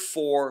word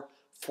for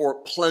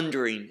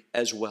plundering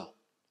as well.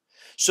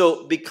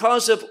 So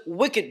because of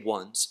wicked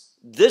ones,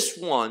 this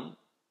one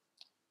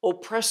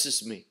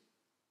oppresses me.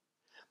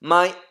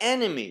 My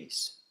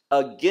enemies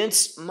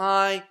against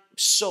my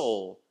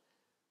soul,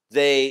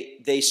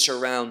 they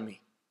surround me.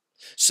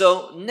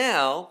 So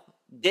now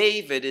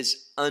David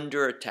is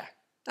under attack.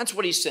 That's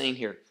what he's saying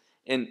here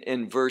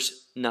in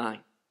verse 9.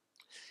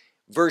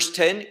 Verse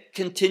 10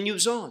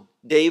 continues on.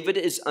 David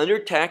is under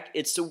attack.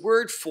 It's the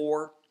word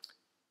for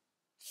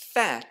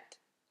fat.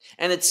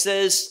 And it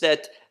says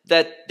that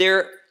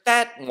their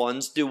fat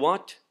ones do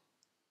what?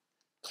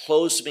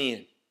 Close me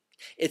in.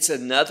 It's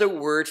another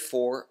word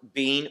for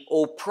being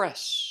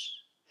oppressed.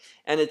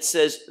 And it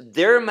says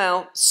their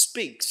mouth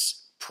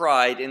speaks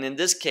pride. And in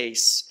this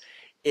case,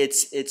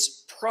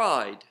 it's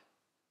pride,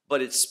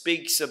 but it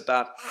speaks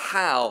about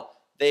how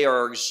they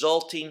are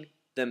exalting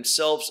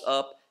themselves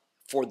up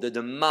for the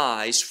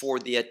demise, for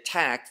the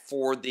attack,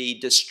 for the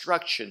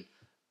destruction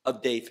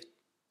of David.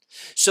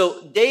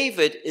 So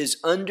David is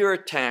under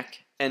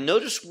attack, and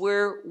notice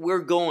where we're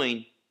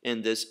going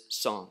in this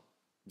song,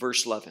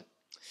 verse 11.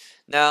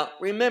 Now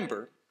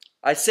remember,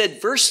 I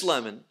said verse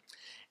 11,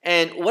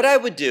 and what I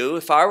would do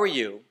if I were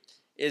you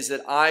is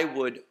that I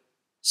would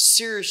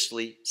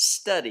seriously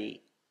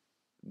study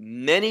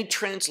many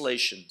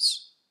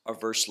translations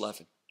of verse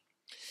 11.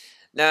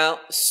 Now,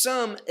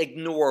 some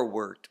ignore a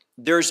word.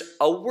 There's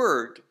a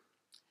word,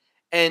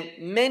 and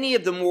many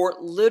of the more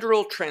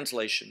literal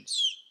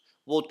translations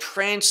will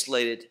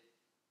translate it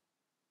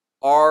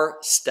are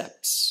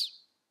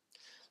steps.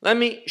 Let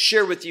me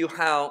share with you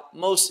how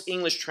most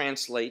English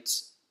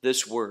translates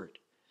this word.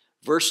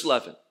 Verse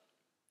 11.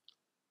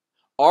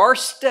 Our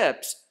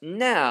steps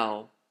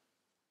now,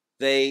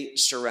 they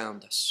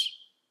surround us.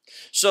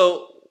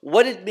 So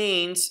what it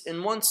means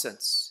in one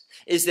sense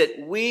is that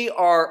we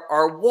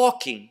are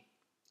walking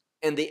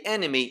and the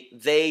enemy,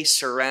 they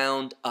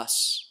surround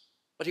us.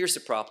 But here's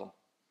the problem.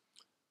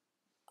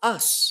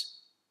 Us.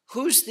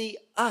 Who's the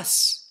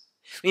us?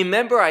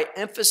 Remember, I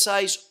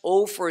emphasize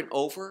over and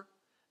over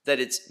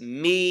that it's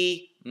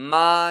me,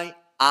 my,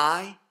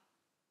 I.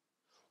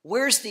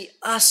 Where's the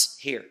us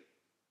here?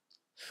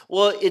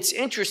 Well, it's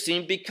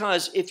interesting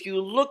because if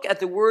you look at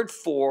the word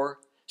for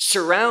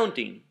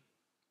surrounding,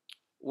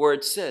 where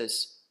it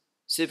says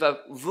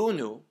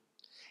sivavunu,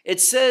 it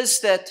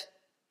says that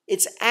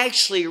it's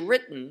actually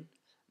written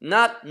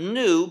not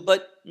nu,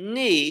 but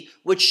ni,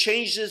 which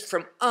changes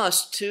from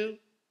us to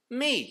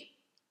me.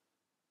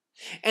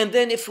 And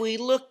then if we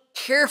look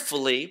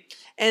carefully,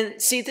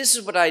 and see, this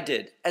is what I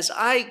did. As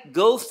I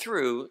go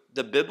through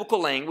the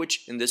biblical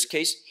language, in this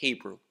case,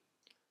 Hebrew,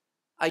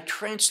 I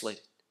translate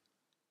it.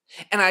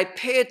 And I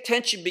pay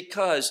attention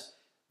because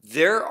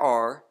there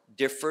are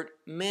different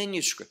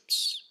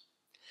manuscripts.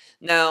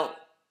 Now,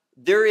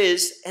 there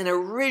is an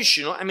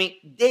original,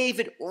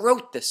 David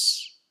wrote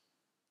this.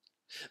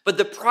 But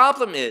the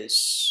problem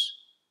is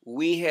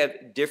we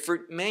have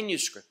different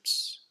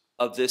manuscripts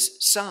of this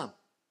psalm.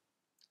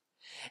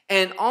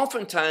 And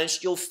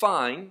oftentimes you'll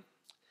find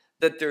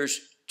that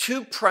there's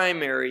two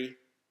primary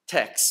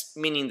texts,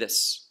 meaning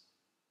this.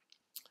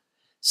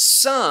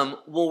 Some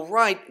will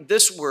write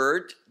this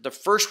word, the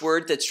first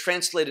word that's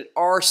translated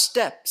our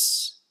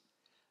steps,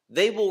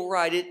 they will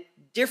write it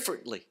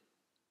differently.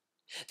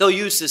 They'll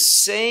use the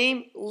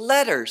same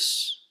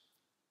letters,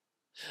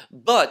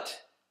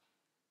 but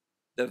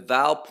the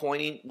vowel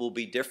pointing will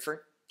be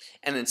different.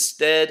 And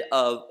instead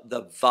of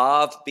the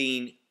vav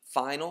being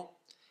final,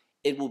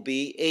 it will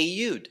be a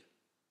yud.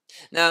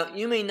 Now,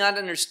 you may not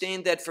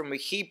understand that from a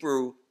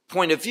Hebrew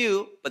point of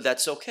view, but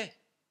that's okay.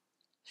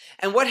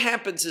 And what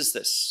happens is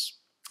this.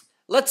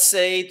 Let's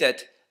say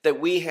that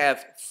we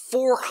have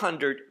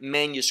 400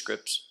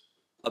 manuscripts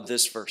of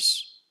this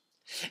verse.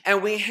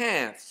 And we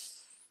have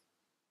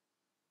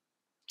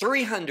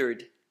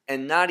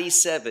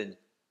 397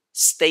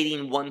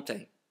 stating one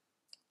thing.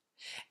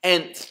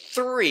 And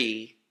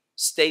 3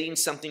 stating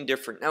something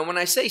different. Now, when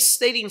I say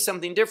stating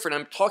something different,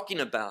 I'm talking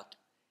about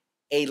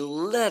a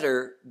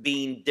letter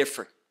being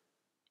different.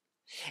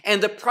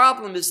 And the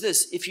problem is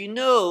this. If you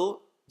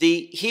know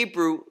the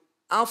Hebrew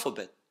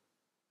alphabet,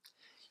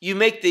 you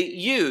make the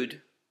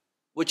yud,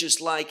 which is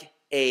like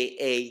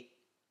a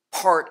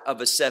part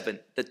of a 7,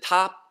 the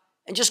top,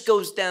 and just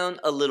goes down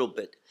a little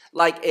bit,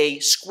 like a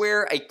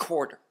square, a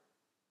quarter.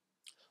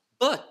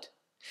 But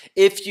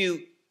if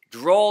you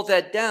draw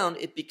that down,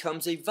 it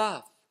becomes a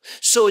vav.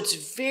 So it's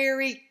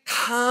very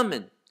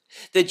common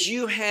that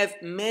you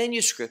have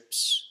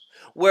manuscripts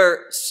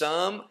where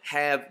some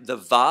have the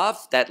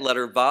vav, that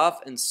letter vav,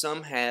 and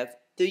some have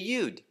the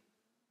yud.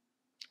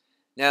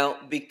 Now,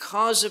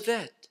 because of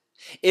that,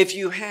 if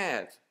you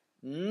have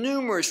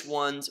numerous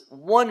ones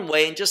one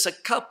way and just a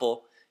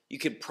couple, you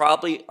could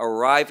probably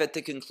arrive at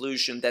the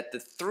conclusion that the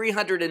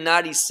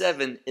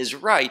 397 is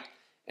right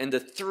and the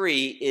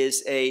 3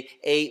 is a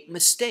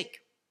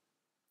mistake.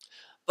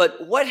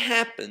 But what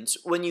happens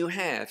when you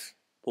have,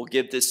 we'll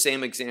give this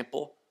same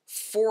example,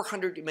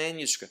 400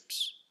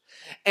 manuscripts,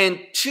 and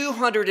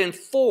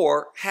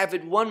 204 have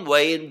it one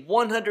way and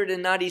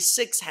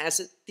 196 has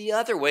it the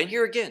other way? And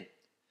here again,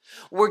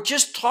 we're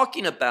just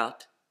talking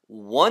about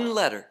one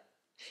letter,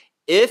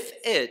 if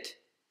it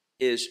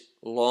is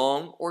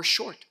long or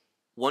short,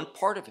 one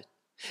part of it.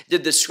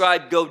 Did the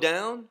scribe go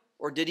down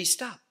or did he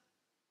stop?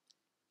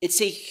 It's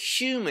a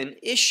human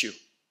issue.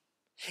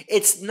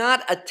 It's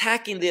not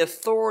attacking the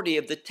authority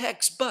of the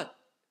text, but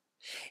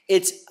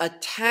it's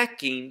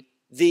attacking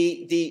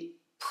the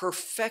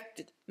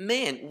perfected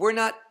man. We're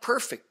not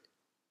perfect.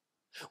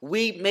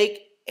 We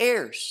make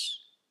errors.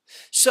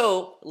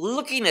 So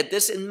looking at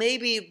this, and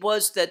maybe it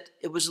was that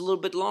it was a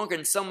little bit longer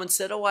and someone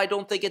said, oh, I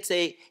don't think it's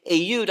a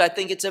yud, I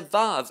think it's a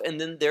vav.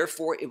 And then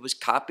therefore it was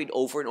copied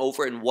over and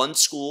over in one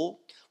school,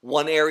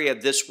 one area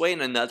this way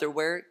and another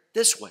way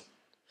this way.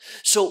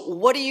 So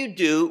what do you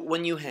do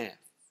when you have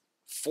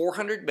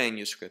 400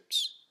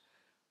 manuscripts,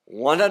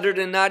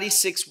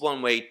 196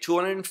 one way,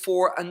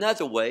 204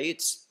 another way?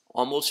 It's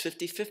almost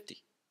 50-50.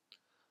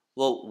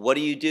 Well, what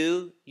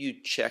do? You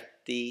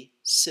check the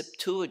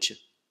Septuagint.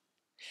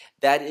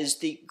 That is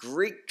the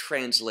Greek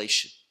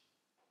translation.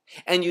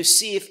 And you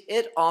see if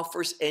it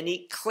offers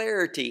any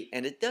clarity,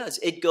 and it does.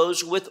 It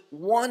goes with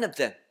one of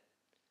them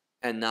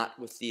and not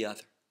with the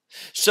other.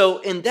 So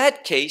in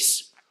that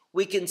case,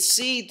 we can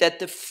see that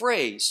the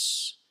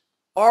phrase,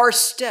 our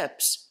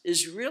steps,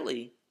 is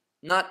really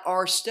not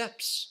our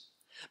steps.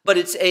 But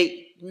it's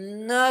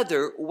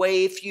another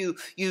way. If you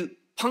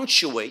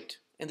punctuate,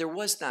 and there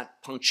was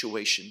not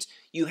punctuations,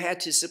 you had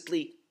to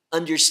simply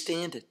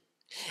understand it.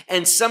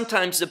 And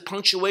sometimes the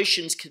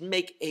punctuations can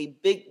make a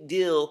big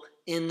deal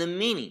in the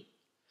meaning.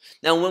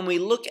 Now, when we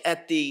look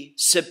at the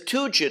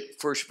Septuagint,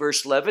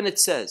 verse 11, it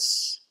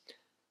says,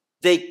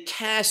 they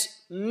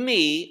cast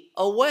me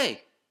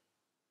away.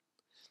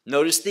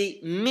 Notice the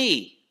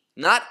me,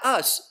 not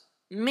us,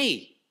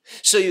 me.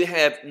 So you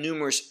have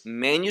numerous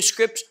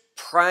manuscripts,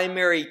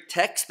 primary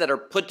texts that are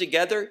put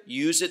together,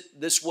 use it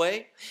this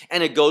way,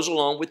 and it goes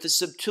along with the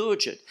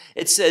Septuagint.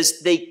 It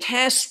says, they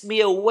cast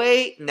me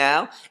away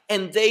now,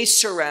 and they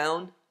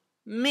surround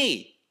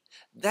me.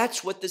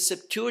 That's what the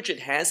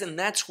Septuagint has, and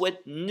that's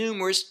what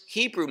numerous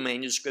Hebrew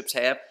manuscripts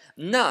have,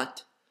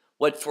 not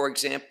what, for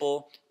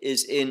example,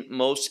 is in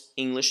most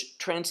English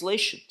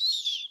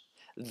translations.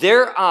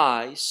 Their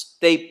eyes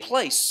they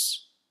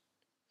place.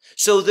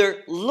 So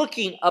they're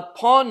looking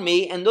upon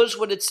me, and notice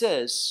what it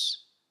says,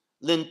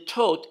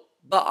 lintot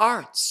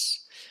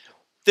ba'aretz.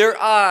 Their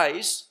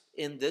eyes,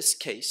 in this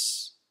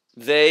case,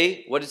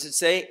 what does it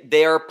say?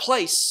 They are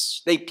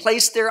placed. They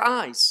place their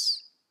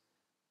eyes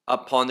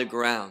upon the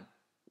ground.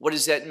 What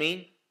does that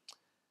mean?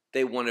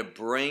 They want to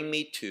bring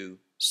me to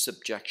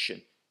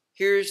subjection.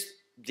 Here's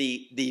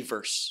the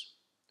verse.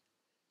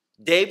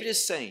 David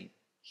is saying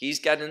he's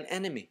got an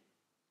enemy.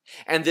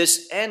 And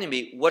this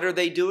enemy, what are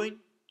they doing?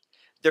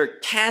 They're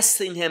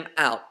casting him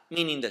out,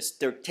 meaning this.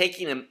 They're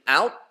taking him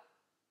out.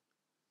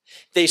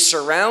 They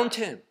surround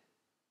him.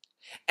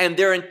 And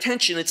their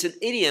intention, it's an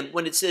idiom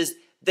when it says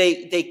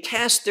they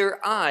cast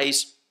their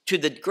eyes to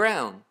the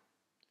ground.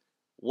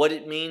 What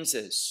it means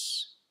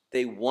is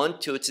they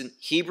want to, it's an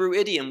Hebrew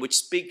idiom which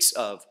speaks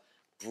of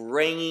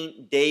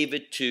bringing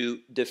David to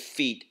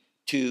defeat,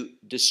 to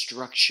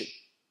destruction.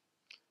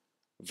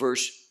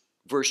 Verse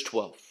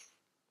 12.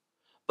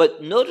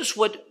 But notice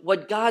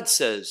what God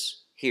says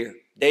here.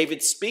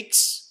 David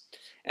speaks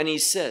and he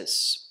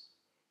says,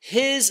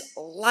 his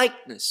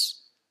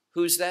likeness,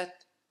 who's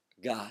that?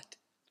 God.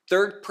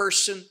 Third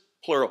person,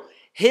 plural.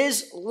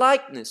 His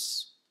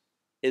likeness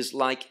is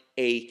like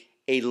a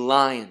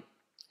lion.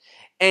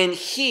 And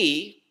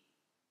he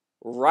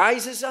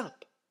rises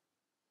up.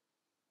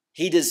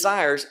 He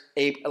desires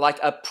like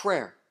a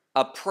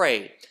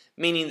prey,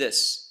 meaning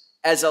this.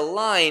 As a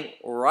lion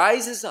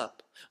rises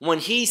up, when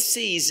he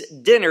sees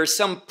dinner,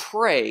 some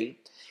prey,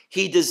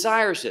 he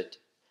desires it.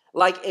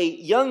 Like a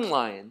young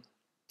lion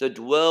that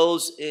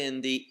dwells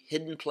in the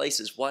hidden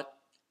places, what?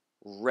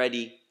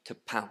 Ready to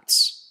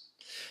pounce.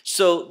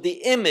 So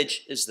the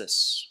image is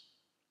this.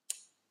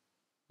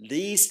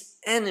 These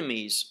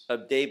enemies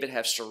of David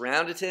have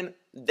surrounded him.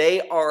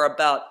 They are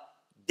about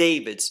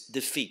David's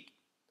defeat.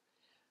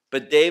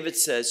 But David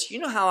says, you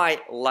know how I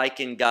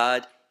liken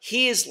God?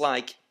 He is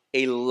like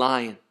a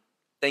lion.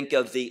 Think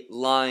of the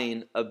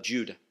Lion of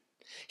Judah.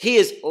 He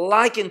is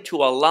likened to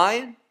a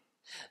lion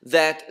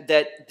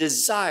that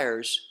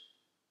desires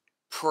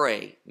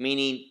prey,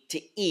 meaning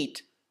to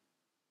eat.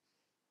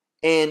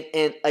 And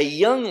a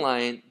young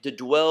lion that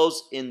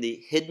dwells in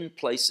the hidden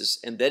places.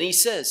 And then he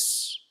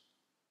says,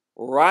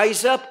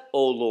 rise up,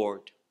 O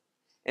Lord,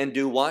 and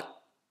do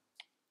what?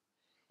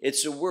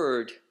 It's a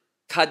word,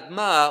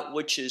 kadma,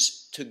 which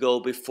is to go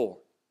before.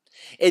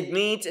 It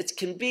means it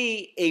can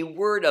be a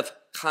word of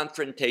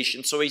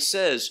confrontation. So he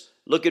says,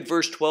 look at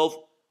verse 12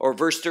 or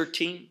verse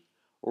 13.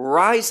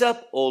 Rise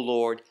up, O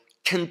Lord,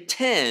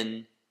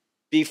 contend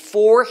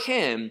before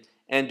him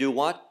and do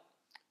what?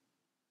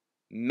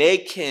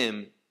 Make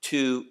him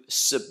to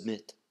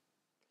submit.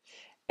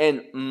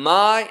 And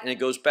it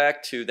goes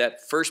back to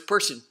that first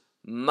person,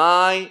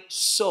 my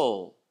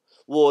soul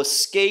will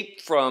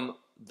escape from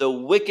the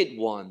wicked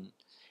one.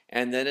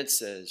 And then it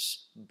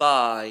says,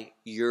 by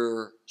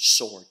your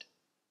sword.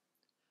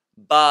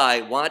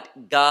 By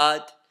what?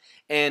 God.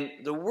 And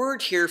the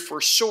word here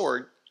for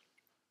sword,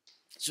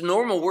 it's a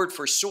normal word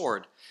for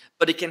sword,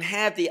 but it can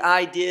have the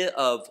idea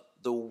of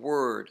the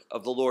word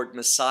of the Lord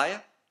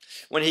Messiah.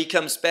 When he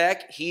comes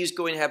back, he's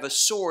going to have a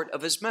sword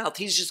of his mouth.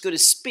 He's just going to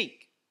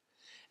speak.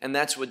 And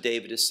that's what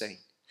David is saying.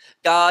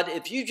 God,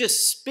 if you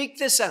just speak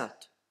this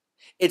out,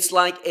 it's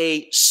like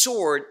a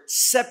sword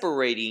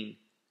separating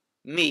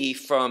me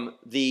from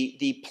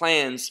the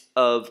plans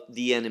of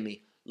the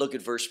enemy. Look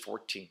at verse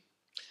 14.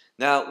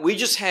 Now, we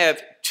just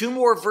have 2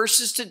 more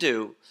verses to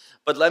do,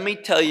 but let me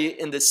tell you,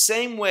 in the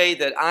same way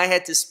that I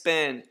had to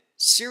spend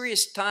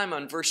serious time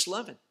on verse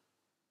 11,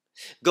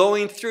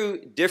 going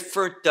through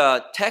different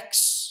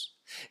texts,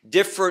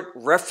 different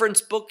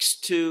reference books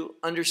to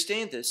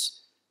understand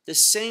this, the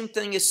same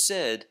thing is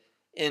said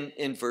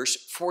in verse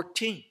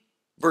 14.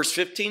 Verse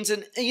 15 is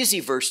an easy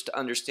verse to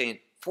understand.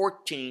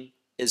 14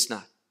 is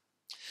not.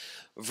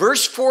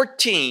 Verse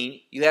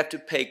 14, you have to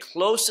pay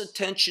close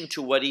attention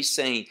to what he's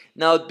saying.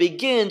 Now, it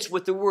begins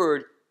with the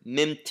word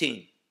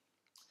mimtim.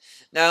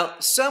 Now,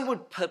 some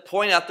would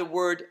point out the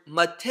word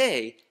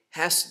mate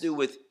has to do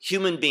with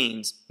human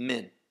beings,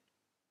 men.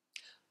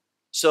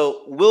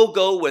 So we'll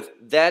go with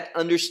that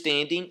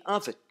understanding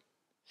of it.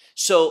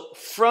 So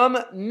from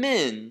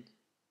men,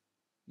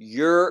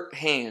 your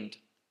hand,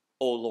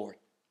 O Lord.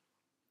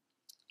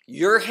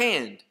 Your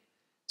hand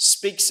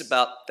speaks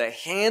about the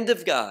hand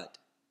of God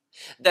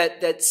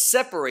that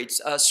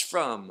separates us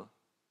from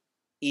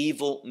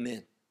evil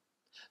men.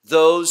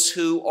 those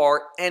who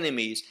are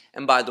enemies.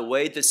 And by the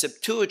way, the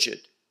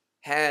Septuagint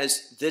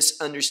has this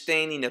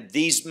understanding of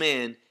these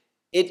men.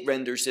 It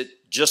renders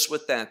it just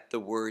with that, the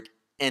word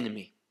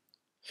enemy.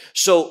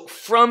 So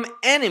from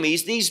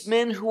enemies, these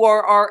men who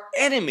are our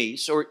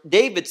enemies, or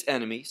David's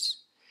enemies,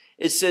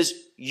 it says,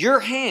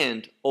 your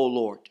hand, O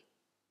Lord.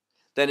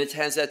 Then it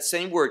has that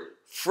same word,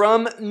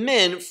 from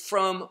men,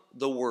 from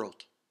the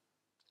world.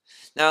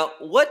 Now,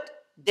 what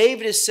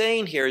David is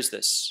saying here is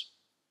this.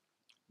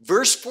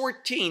 Verse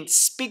 14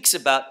 speaks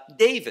about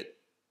David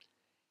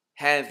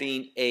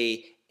having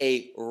a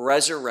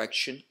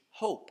resurrection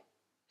hope.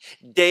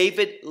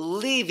 David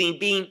leaving,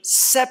 being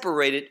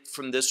separated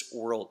from this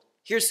world.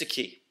 Here's the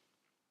key.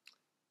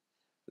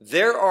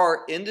 There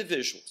are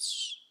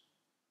individuals,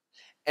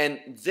 and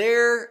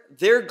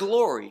their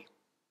glory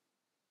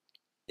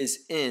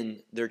is in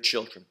their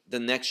children, the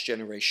next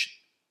generation.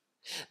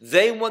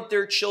 They want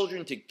their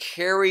children to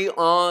carry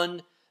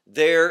on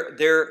their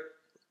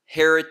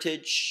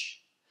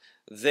heritage,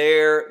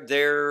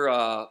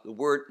 the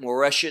word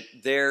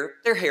moreshet, their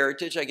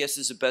heritage, I guess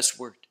is the best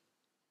word.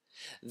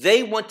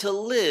 They want to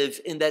live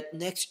in that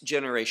next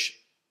generation,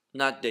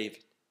 not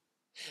David.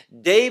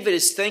 David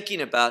is thinking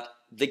about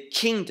the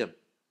kingdom.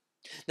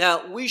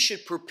 Now, we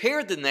should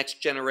prepare the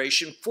next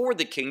generation for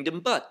the kingdom,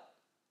 but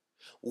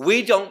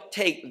we don't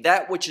take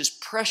that which is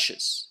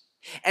precious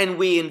and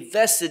we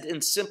invest it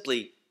in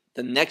simply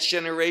the next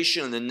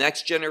generation and the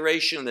next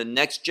generation and the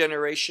next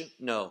generation.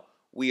 No,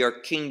 we are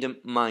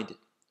kingdom-minded.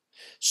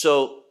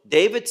 So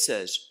David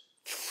says,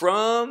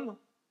 from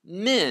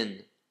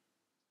men,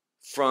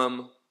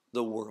 from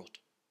the world.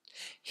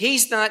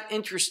 He's not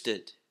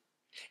interested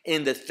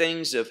in the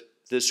things of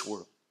this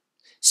world.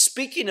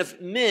 Speaking of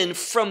men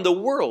from the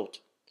world,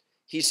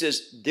 he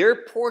says their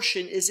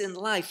portion is in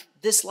life,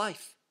 this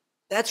life.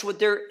 That's what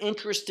they're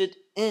interested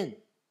in.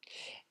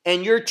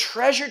 And your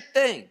treasured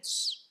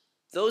things,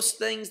 those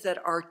things that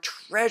are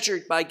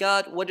treasured by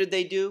God, what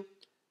do?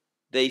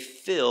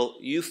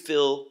 You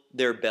fill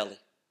their belly.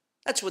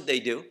 That's what they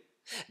do.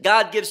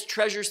 God gives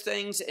treasures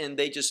things and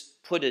they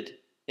just put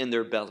it in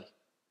their belly.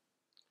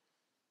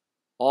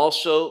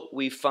 Also,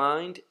 we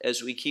find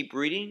as we keep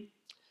reading,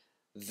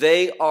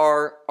 they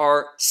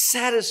are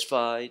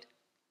satisfied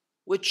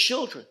with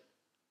children.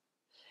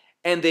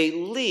 And they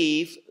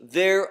leave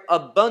their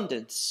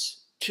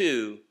abundance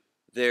to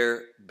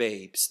their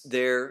babes.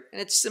 And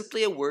it's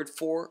simply a word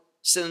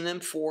synonym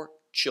for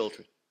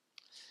children.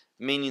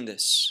 Meaning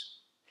this,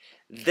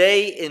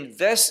 they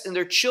invest in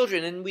their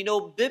children, and we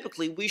know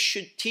biblically we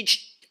should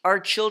teach our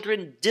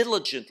children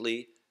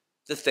diligently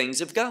the things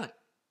of God.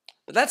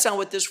 But that's not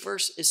what this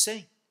verse is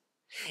saying.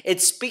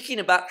 It's speaking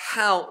about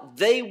how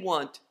they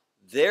want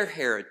their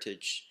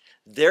heritage,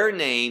 their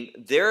name,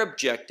 their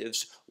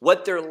objectives,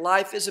 what their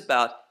life is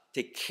about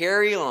to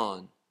carry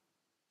on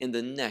in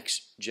the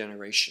next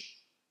generation.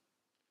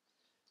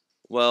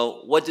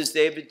 Well, what does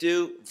David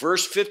do?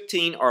 Verse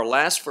 15, our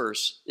last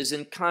verse, is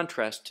in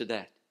contrast to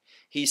that.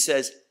 He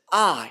says,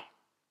 I.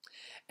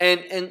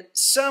 And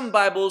some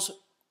Bibles,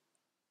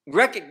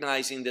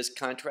 recognizing this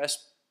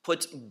contrast,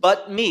 puts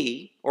but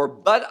me, or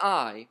but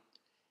I,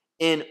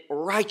 in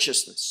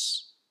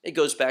righteousness. It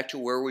goes back to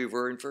where we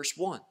were in verse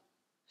 1.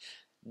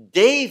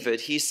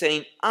 David, he's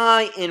saying,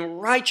 I in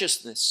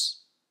righteousness,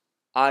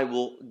 I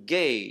will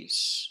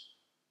gaze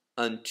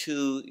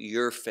unto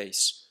your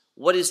face.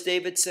 What is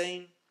David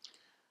saying?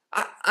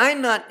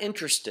 I'm not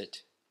interested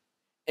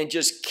in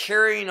just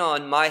carrying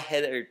on my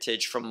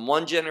heritage from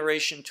one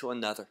generation to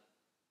another,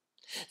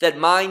 that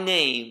my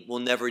name will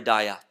never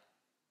die out.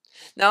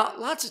 Now,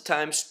 lots of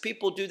times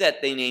people do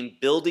that. They name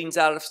buildings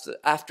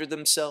after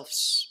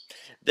themselves.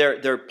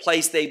 Their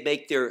place, they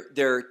make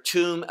their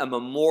tomb a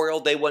memorial.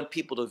 They want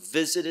people to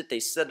visit it. They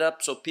set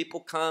up so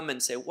people come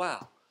and say,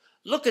 wow,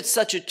 look at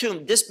such a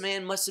tomb. This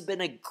man must have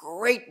been a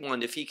great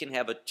one if he can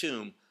have a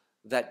tomb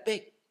that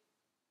big.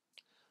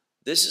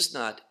 This is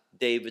not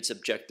David's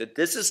objective.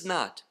 This is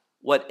not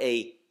what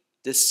a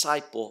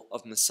disciple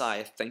of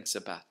Messiah thinks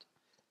about.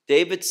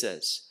 David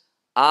says,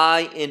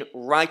 I in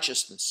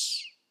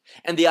righteousness.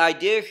 And the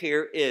idea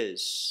here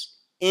is,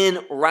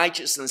 in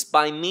righteousness,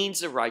 by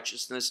means of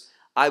righteousness,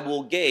 I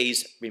will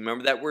gaze,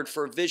 remember that word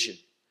for vision.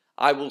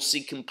 I will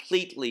see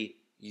completely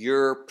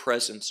your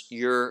presence,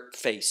 your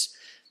face.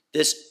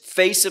 This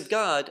face of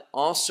God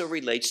also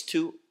relates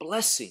to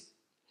blessing.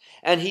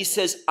 And he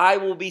says, I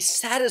will be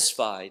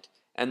satisfied.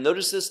 And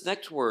notice this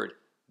next word,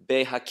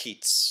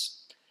 behakitz.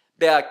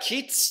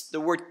 Behakitz,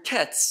 the word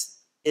tetz,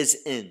 is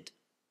end.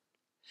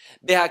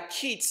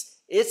 Behakitz,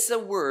 it's a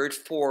word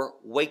for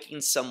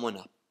waking someone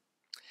up.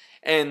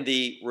 And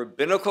the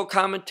rabbinical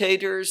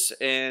commentators,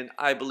 and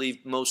I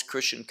believe most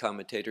Christian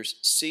commentators,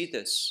 see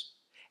this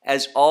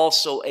as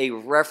also a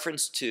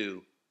reference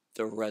to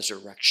the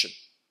resurrection.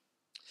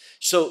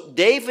 So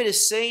David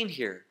is saying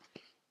here,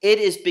 it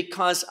is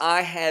because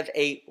I have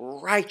a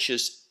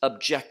righteous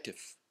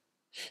objective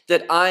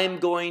that I am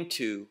going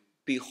to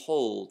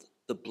behold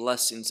the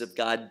blessings of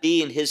God,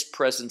 be in his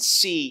presence,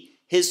 see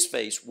his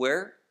face.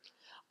 Where?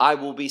 I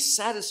will be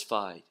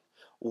satisfied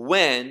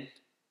when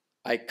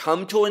I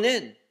come to an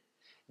end.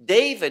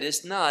 David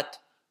is not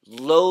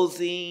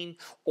loathing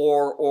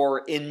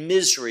or in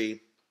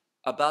misery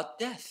about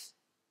death.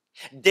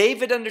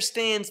 David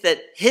understands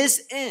that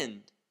his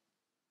end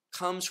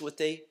comes with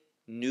a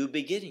new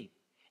beginning,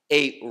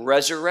 a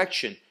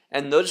resurrection.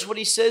 And notice what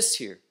he says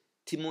here,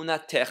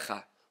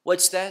 timunatecha.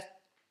 What's that?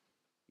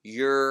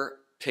 Your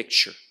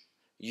picture,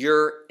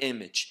 your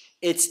image.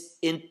 It's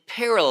in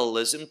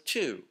parallelism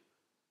to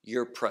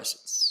your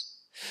presence.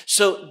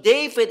 So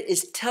David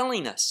is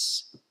telling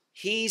us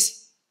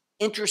he's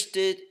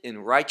interested in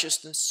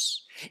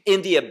righteousness,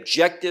 in the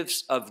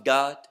objectives of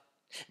God,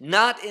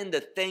 not in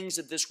the things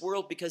of this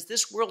world, because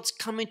this world's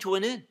coming to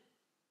an end.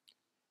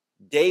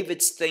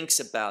 David thinks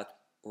about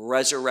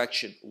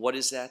resurrection. What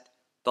is that?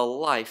 The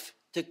life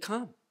to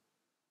come.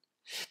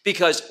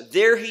 Because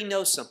there he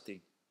knows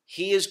something.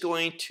 He is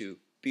going to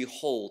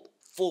behold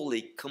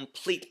fully,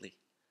 completely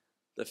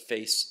the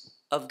face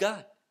of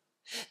God.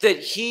 That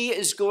he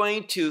is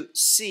going to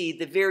see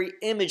the very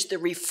image, the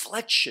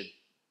reflection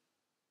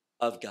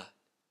of God.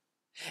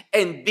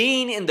 And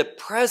being in the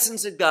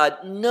presence of God,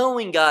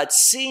 knowing God,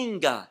 seeing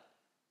God,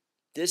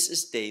 this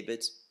is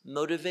David's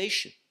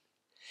motivation.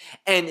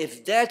 And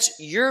if that's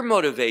your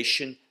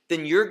motivation,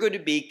 then you're going to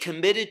be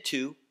committed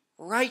to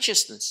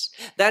righteousness.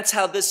 That's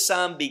how this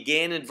psalm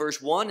began in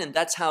verse 1, and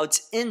that's how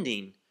it's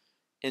ending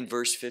in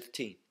verse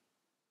 15.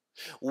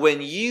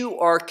 When you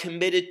are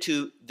committed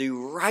to the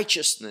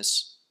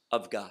righteousness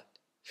of God,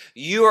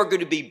 you are going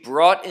to be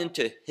brought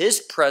into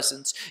His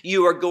presence,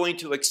 you are going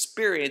to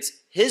experience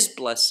His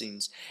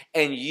blessings,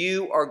 and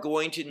you are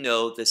going to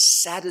know the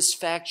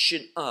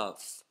satisfaction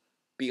of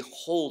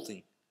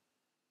beholding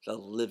the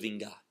living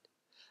God.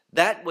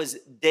 That was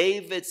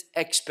David's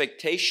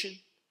expectation,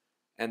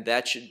 and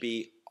that should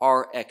be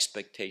our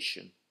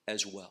expectation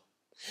as well.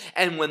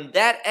 And when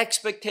that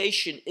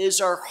expectation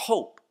is our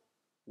hope,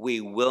 we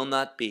will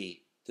not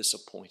be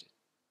disappointed.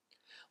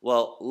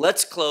 Well,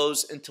 let's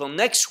close until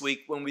next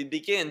week when we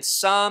begin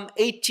Psalm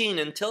 18.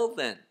 Until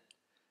then,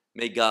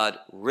 may God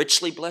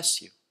richly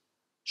bless you.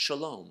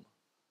 Shalom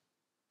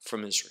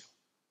from Israel.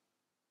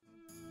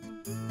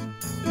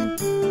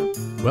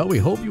 Well, we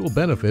hope you will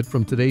benefit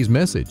from today's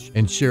message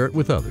and share it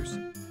with others.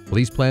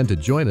 Please plan to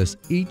join us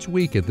each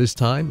week at this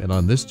time and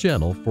on this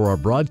channel for our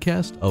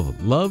broadcast of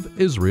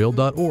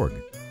LoveIsrael.org.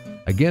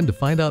 Again, to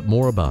find out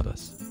more about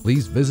us,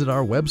 please visit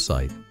our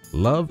website,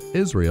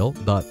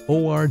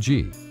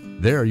 LoveIsrael.org.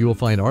 There you will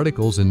find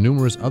articles and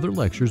numerous other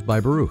lectures by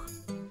Baruch.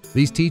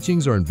 These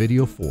teachings are in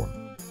video form.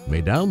 You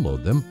may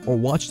download them or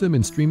watch them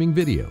in streaming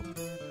video.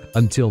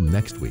 Until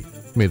next week,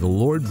 may the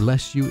Lord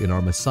bless you in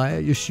our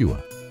Messiah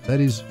Yeshua, that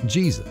is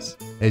Jesus,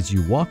 as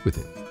you walk with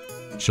Him.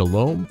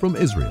 Shalom from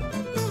Israel.